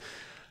numbers.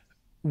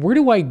 Where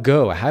do I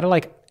go? How do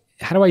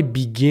I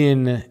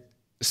begin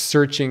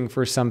searching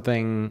for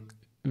something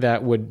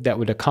that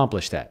would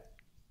accomplish that?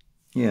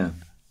 Yeah.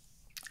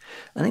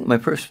 I think my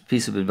first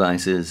piece of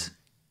advice is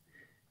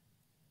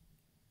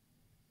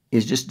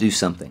just do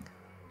something.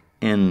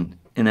 And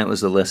that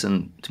was the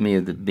lesson to me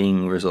of the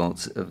Bing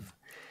results of,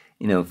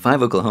 5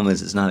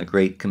 Oklahomas is not a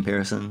great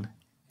comparison.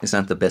 It's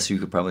not the best you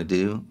could probably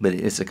do, but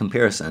it's a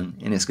comparison,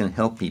 and it's going to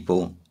help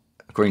people,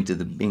 according to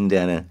the Bing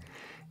data,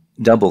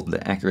 double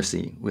the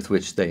accuracy with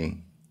which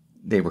they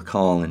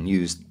recall and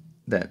use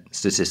that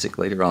statistic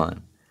later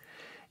on.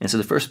 And so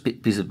the first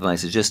piece of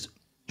advice is just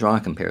draw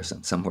a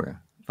comparison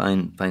somewhere.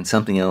 Find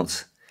something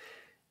else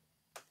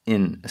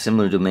in a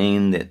similar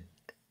domain that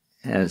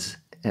has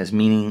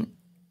meaning.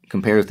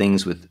 Compare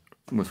things with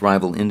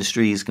rival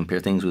industries. Compare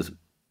things with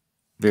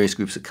various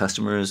groups of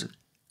customers.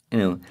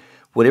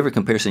 Whatever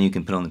comparison you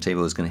can put on the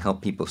table is going to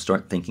help people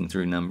start thinking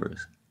through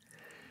numbers.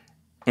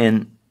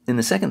 And then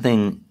the second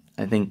thing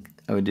I think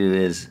I would do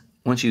is,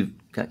 once you've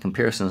got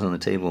comparisons on the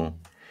table,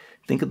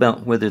 think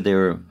about whether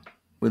they're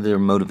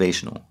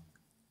motivational.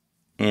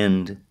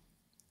 And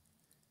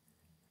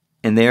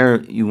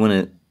there you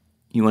want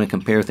to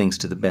compare things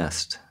to the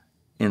best.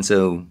 And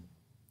so,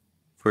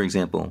 for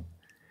example,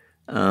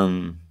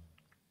 well,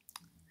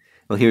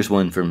 here's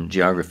one from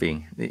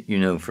geography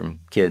that from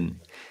kid.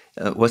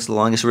 What's the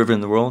longest river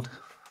in the world?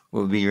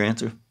 What would be your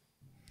answer?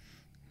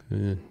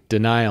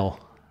 Denial.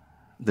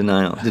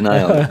 Denial.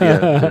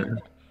 Yeah.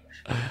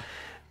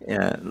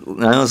 Yeah,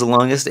 Nile is the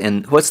longest.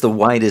 And what's the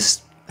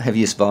widest,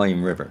 heaviest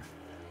volume river?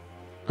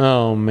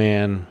 Oh,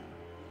 man.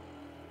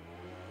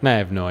 I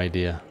have no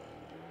idea.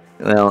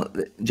 Well,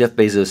 Jeff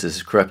Bezos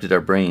has corrupted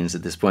our brains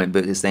at this point,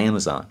 but it's the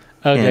Amazon.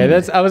 Okay,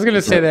 I was going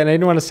to say that, and I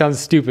didn't want to sound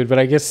stupid, but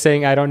I guess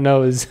saying I don't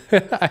know is,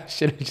 I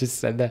should have just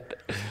said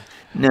that.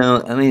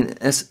 No, I mean,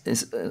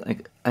 it's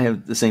like, I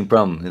have the same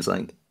problem. It's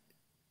like,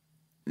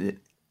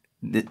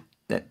 that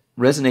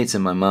resonates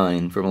in my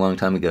mind from a long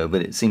time ago,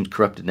 but it seems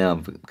corrupted now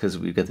because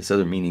we've got this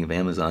other meaning of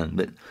Amazon.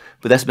 But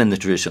that's been the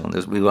traditional.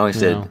 We've always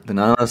said the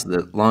Nile is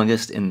the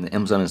longest and the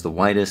Amazon is the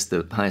widest,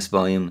 the highest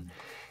volume.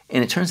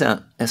 And it turns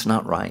out that's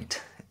not right.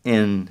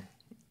 And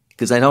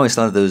because I'd always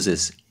thought of those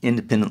as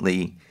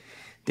independently,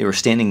 they were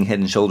standing head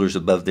and shoulders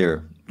above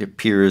their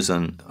peers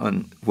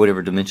on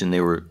whatever dimension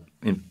they were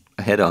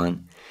ahead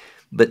on.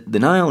 But the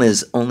Nile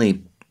is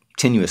only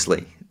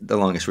tenuously the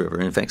longest river.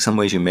 In fact, some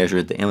ways you measure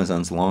it, the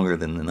Amazon's longer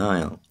than the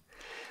Nile.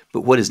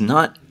 But what is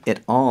not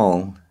at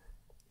all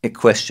a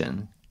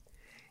question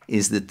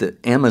is that the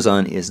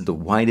Amazon is the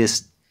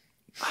widest,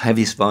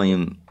 heaviest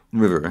volume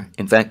river.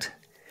 In fact,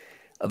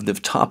 of the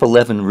top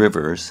 11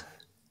 rivers,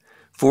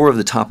 4 of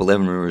the top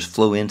 11 rivers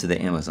flow into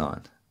the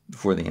Amazon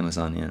before the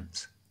Amazon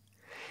ends.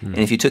 And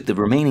if you took the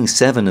remaining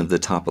 7 of the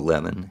top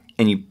 11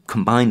 and you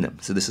combined them,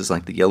 so this is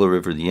like the Yellow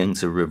River, the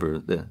Yangtze River,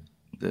 the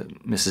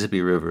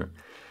Mississippi River,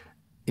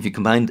 if you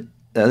combined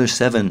the other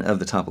 7 of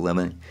the top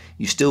 11,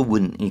 you still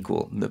wouldn't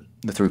equal the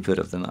throughput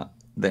of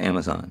the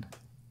Amazon.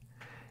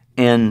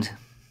 And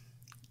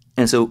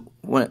so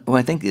what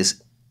I think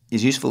is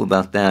useful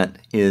about that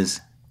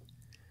is,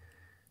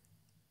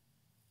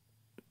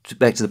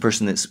 back to the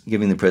person that's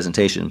giving the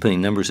presentation, putting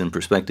numbers in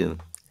perspective,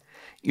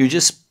 you're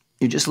just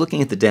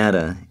looking at the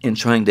data and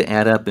trying to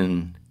add up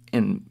and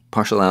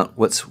parcel out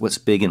what's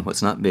big and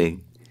what's not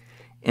big.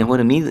 And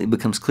what immediately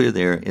becomes clear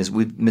there is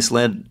we've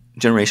misled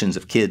generations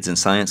of kids in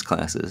science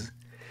classes,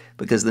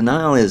 because the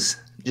Nile is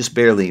just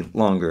barely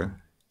longer,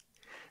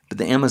 but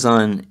the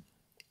Amazon,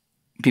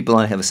 people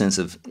ought to have a sense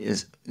of,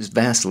 is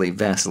vastly,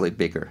 vastly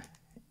bigger,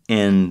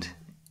 and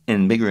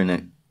bigger in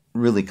a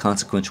really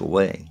consequential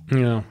way.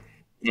 Yeah.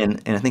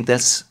 And I think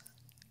that's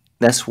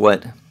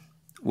what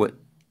the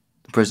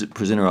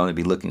presenter ought to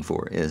be looking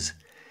for. Is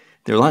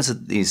there are lots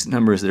of these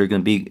numbers that are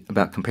going to be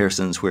about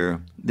comparisons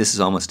where this is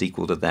almost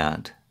equal to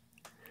that,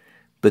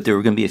 but there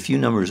are going to be a few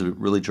numbers that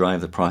really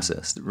drive the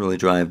process, that really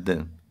drive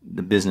the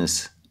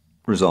business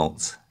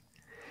results.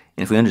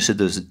 And if we understood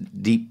those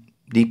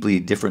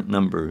deeply different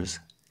numbers,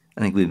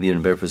 I think we'd be in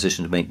a better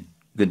position to make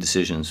good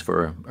decisions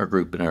for our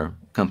group and our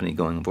company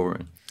going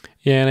forward.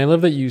 Yeah, and I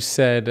love that you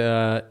said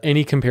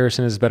any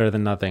comparison is better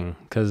than nothing,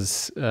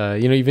 because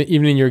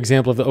even in your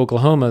example of the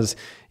Oklahomas,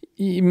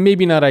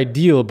 maybe not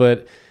ideal,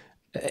 but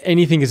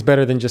anything is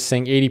better than just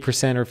saying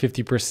 80% or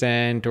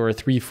 50% or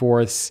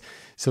 3/4.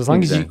 So as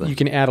long as you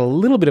can add a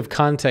little bit of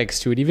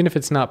context to it, even if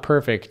it's not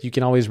perfect, you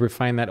can always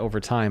refine that over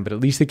time. But at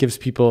least it gives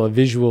people a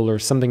visual or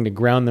something to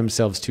ground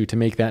themselves to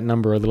make that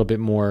number a little bit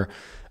more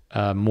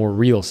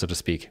real, so to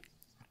speak.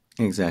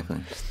 Exactly.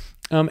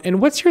 And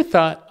what's your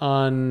thought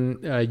on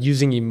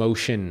using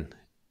emotion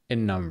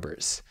in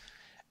numbers?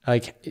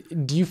 Like,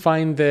 do you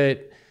find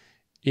that,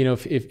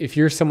 if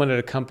you're someone at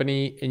a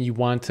company and you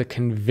want to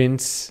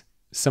convince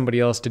somebody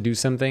else to do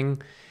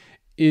something,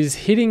 is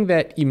hitting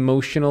that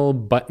emotional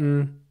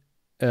button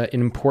an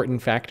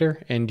important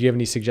factor? And do you have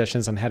any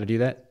suggestions on how to do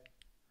that?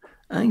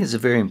 I think it's a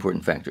very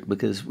important factor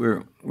because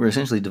we're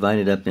essentially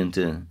divided up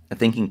into a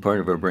thinking part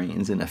of our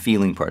brains and a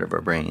feeling part of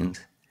our brains.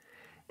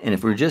 And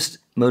if we're just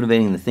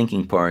motivating the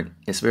thinking part,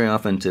 it's very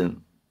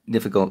often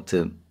difficult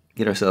to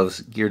get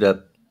ourselves geared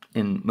up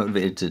and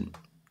motivated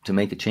to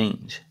make a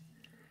change.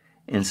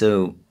 And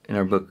so in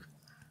our book,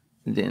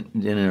 Dan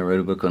and I wrote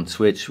a book on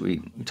switch.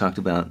 We talked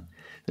about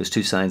those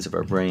two sides of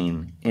our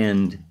brain.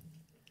 And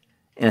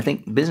I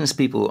think business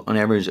people, on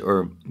average,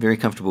 are very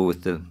comfortable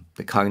with the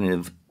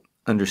cognitive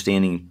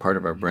understanding part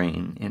of our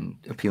brain and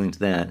appealing to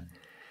that.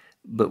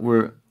 But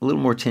we're a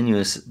little more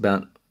tenuous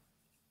about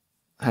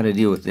how to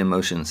deal with the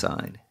emotion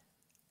side.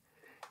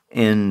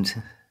 And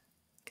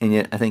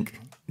yet I think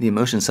the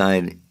emotion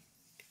side,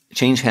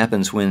 change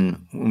happens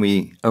when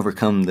we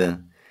overcome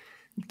the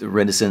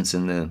reticence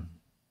and the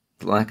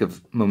lack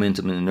of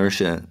momentum and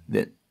inertia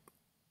that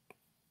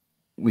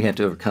we have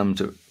to overcome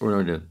in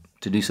order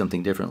to do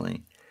something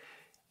differently.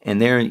 And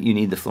there you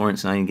need the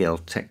Florence Nightingale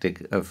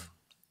tactic of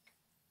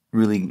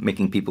really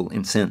making people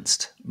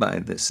incensed by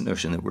this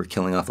notion that we're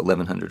killing off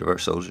 1,100 of our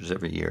soldiers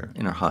every year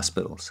in our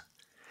hospitals.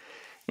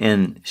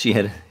 And she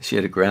had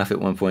a graph at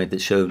one point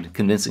that showed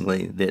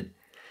convincingly that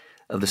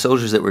of the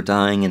soldiers that were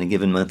dying in a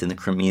given month in the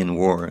Crimean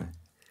War,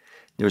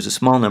 there was a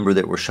small number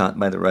that were shot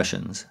by the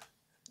Russians,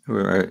 who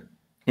were our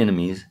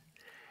enemies,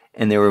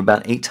 and there were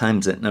about 8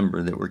 times that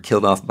number that were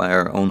killed off by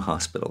our own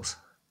hospitals.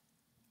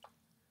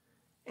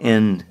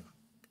 And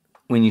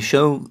when you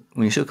show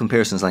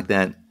comparisons like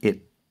that,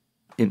 it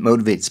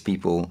motivates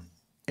people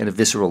at a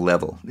visceral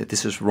level that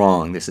this is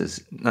wrong,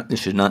 this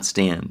should not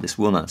stand, this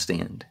will not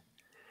stand.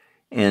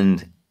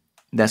 And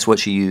that's what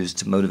she used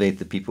to motivate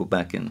the people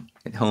back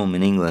at home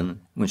in England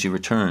when she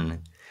returned.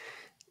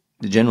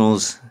 The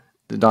generals,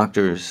 the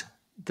doctors,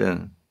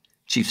 the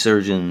chief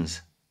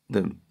surgeons,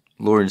 the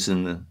lords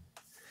in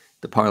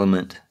the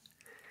parliament,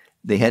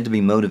 they had to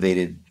be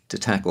motivated to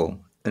tackle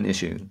an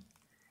issue.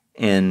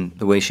 And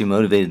the way she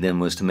motivated them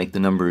was to make the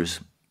numbers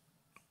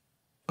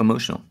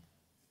emotional.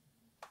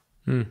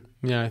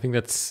 Yeah, I think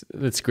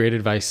that's great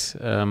advice.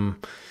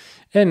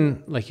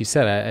 And like you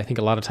said, I think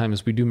a lot of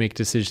times we do make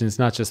decisions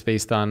not just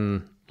based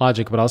on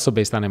logic, but also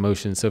based on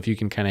emotion. So if you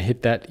can kind of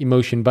hit that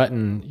emotion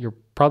button, you're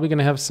probably going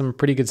to have some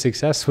pretty good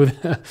success with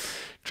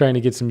trying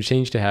to get some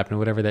change to happen,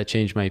 whatever that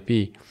change might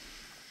be.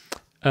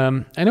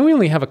 I know we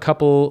only have a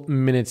couple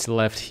minutes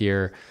left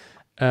here.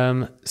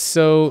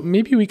 So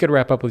maybe we could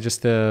wrap up with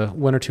just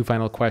one or two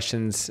final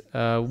questions.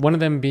 One of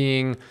them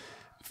being,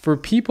 for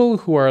people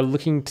who are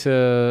looking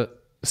to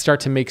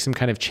start to make some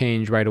kind of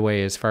change right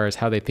away as far as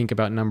how they think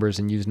about numbers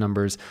and use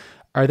numbers,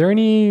 are there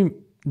any,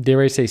 dare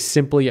I say,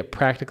 simple yet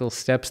practical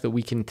steps that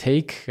we can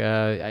take?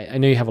 I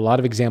know you have a lot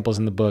of examples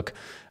in the book,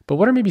 but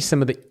what are maybe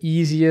some of the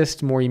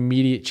easiest, more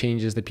immediate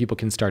changes that people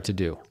can start to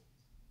do?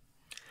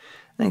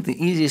 I think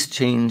the easiest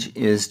change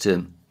is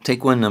to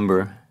take one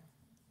number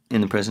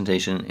in the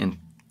presentation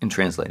and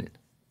translate it.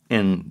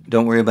 And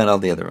don't worry about all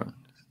the other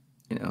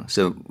ones.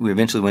 So we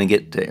eventually want to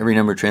get to every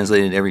number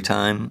translated every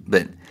time,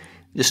 but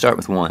just start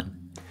with one.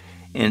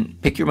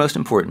 And pick your most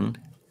important,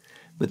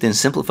 but then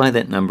simplify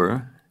that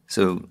number,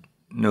 so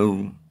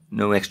no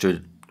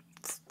extra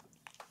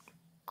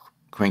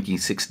cranky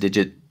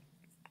 6-digit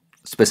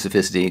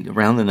specificity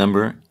around the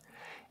number,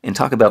 and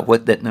talk about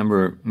what that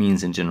number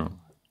means in general.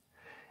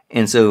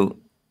 And so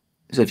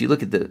if you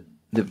look at the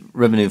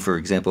revenue, for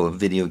example, of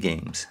video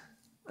games,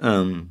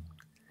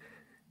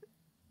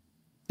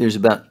 there's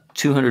about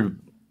 $200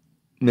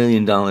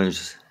 billion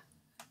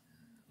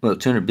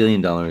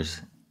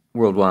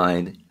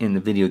worldwide in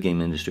the video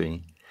game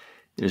industry.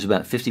 There's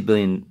about $50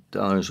 billion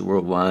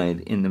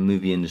worldwide in the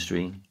movie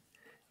industry,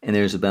 and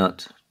there's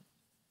about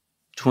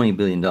 $20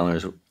 billion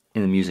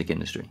in the music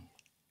industry.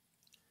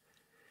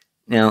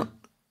 Now,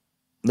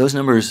 those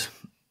numbers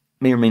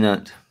may or may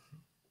not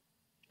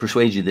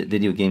persuade you that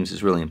video games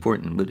is really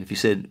important, but if you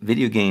said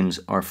video games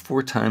are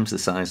 4 times the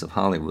size of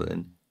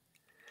Hollywood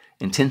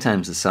and 10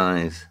 times the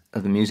size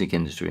of the music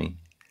industry,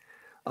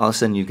 all of a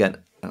sudden you've got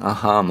an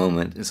aha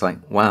moment. It's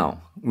like,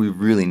 wow, we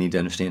really need to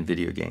understand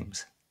video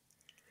games.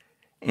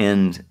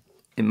 And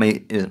it may,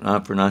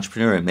 for an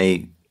entrepreneur, it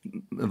may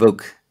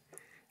evoke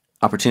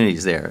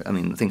opportunities there. I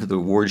mean, think of the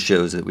award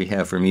shows that we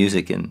have for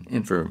music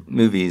and for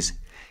movies.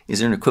 Is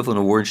there an equivalent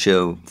award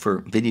show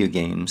for video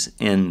games?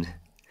 And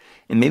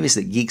maybe it's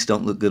that geeks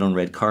don't look good on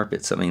red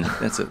carpets. I mean,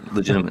 that's a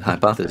legitimate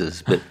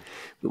hypothesis. But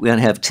we ought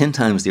to have 10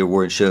 times the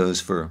award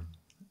shows for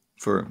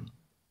for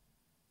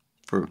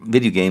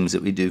video games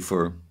that we do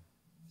for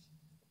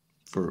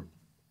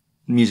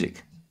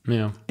music.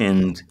 Yeah.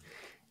 And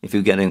if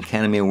we got an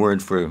Academy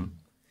Award for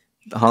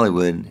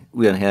Hollywood,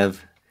 we ought to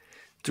have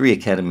 3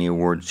 Academy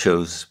Award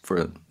shows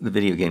for the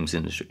video games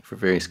industry for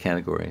various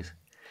categories.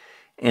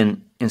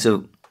 And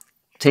so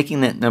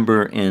taking that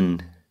number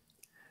and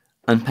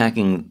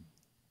unpacking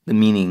the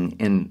meaning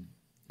and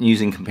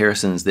using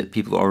comparisons that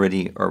people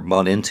already are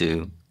bought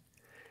into,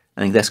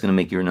 I think that's going to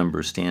make your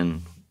number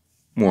stand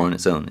more on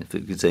its own. If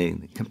it could say,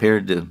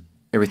 compared to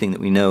everything that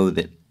we know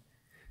that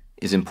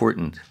is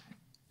important.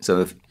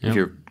 So if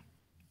you're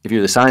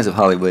the size of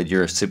Hollywood,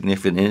 you're a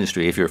significant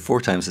industry. If you're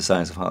 4 times the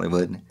size of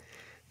Hollywood,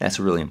 that's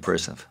really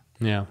impressive.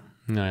 Yeah,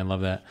 no, I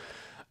love that.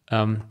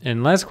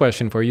 And last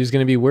question for you is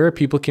going to be where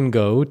people can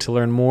go to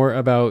learn more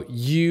about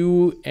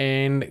you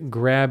and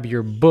grab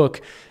your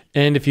book.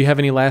 And if you have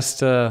any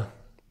last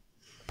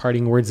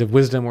parting words of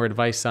wisdom or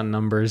advice on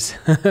numbers,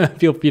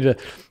 feel free to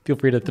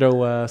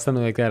throw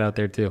something like that out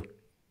there too.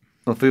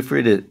 Well, feel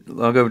free to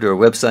log over to our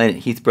website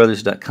at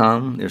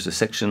heathbrothers.com. There's a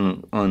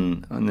section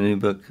on the new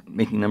book,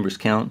 Making Numbers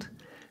Count.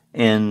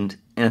 And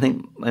I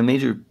think my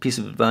major piece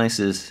of advice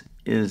is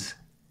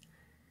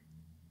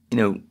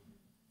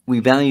we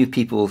value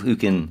people who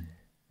can,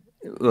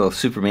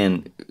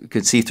 Superman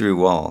could see through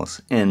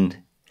walls. And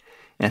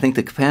I think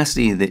the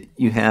capacity that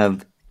you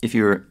have, if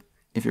you're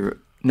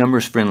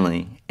numbers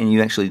friendly and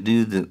you actually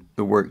do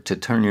the work to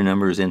turn your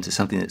numbers into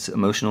something that's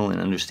emotional and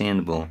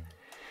understandable,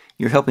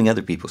 you're helping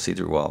other people see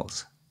through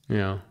walls.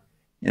 Yeah.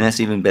 And that's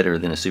even better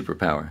than a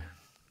superpower.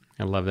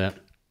 I love that.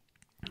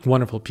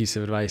 Wonderful piece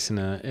of advice and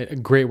a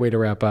great way to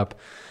wrap up.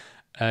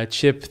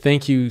 Chip,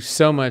 thank you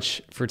so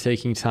much for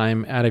taking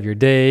time out of your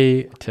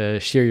day to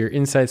share your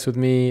insights with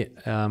me.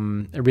 I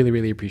really,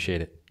 really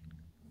appreciate it.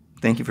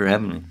 Thank you for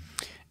having me.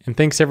 And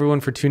thanks everyone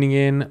for tuning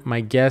in.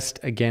 My guest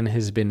again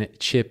has been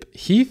Chip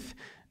Heath.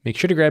 Make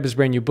sure to grab his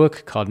brand new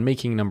book called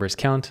Making Numbers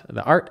Count,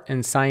 The Art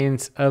and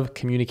Science of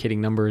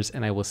Communicating Numbers,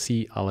 and I will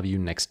see all of you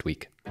next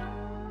week.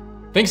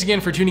 Thanks again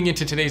for tuning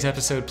into today's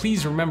episode.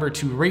 Please remember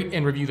to rate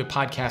and review the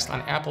podcast on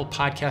Apple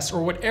Podcasts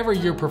or whatever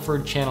your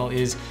preferred channel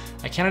is.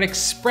 I cannot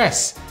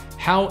express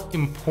how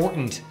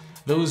important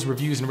those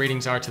reviews and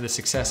ratings are to the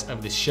success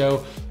of this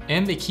show,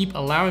 and they keep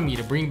allowing me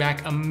to bring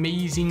back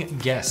amazing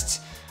guests.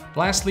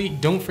 Lastly,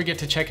 don't forget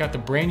to check out the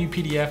brand new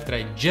PDF that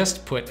I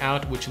just put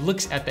out, which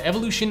looks at the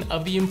evolution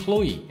of the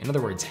employee. In other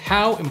words,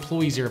 how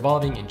employees are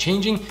evolving and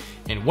changing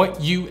and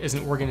what you as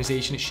an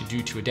organization should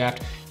do to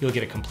adapt. You'll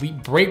get a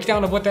complete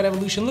breakdown of what that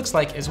evolution looks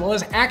like, as well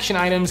as action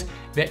items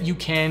that you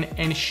can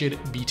and should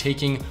be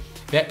taking.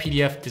 That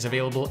PDF is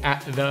available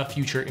at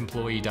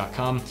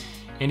thefutureemployee.com.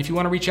 And if you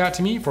want to reach out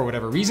to me for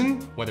whatever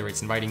reason, whether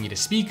it's inviting me to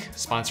speak,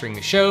 sponsoring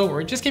the show,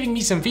 or just giving me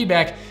some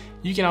feedback,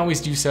 you can always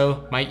do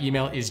so. My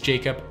email is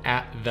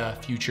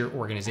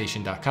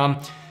jacob@thefutureorganization.com.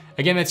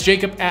 Again, that's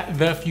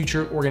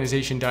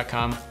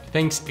jacob@thefutureorganization.com.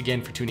 Thanks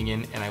again for tuning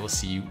in, and I will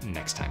see you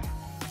next time.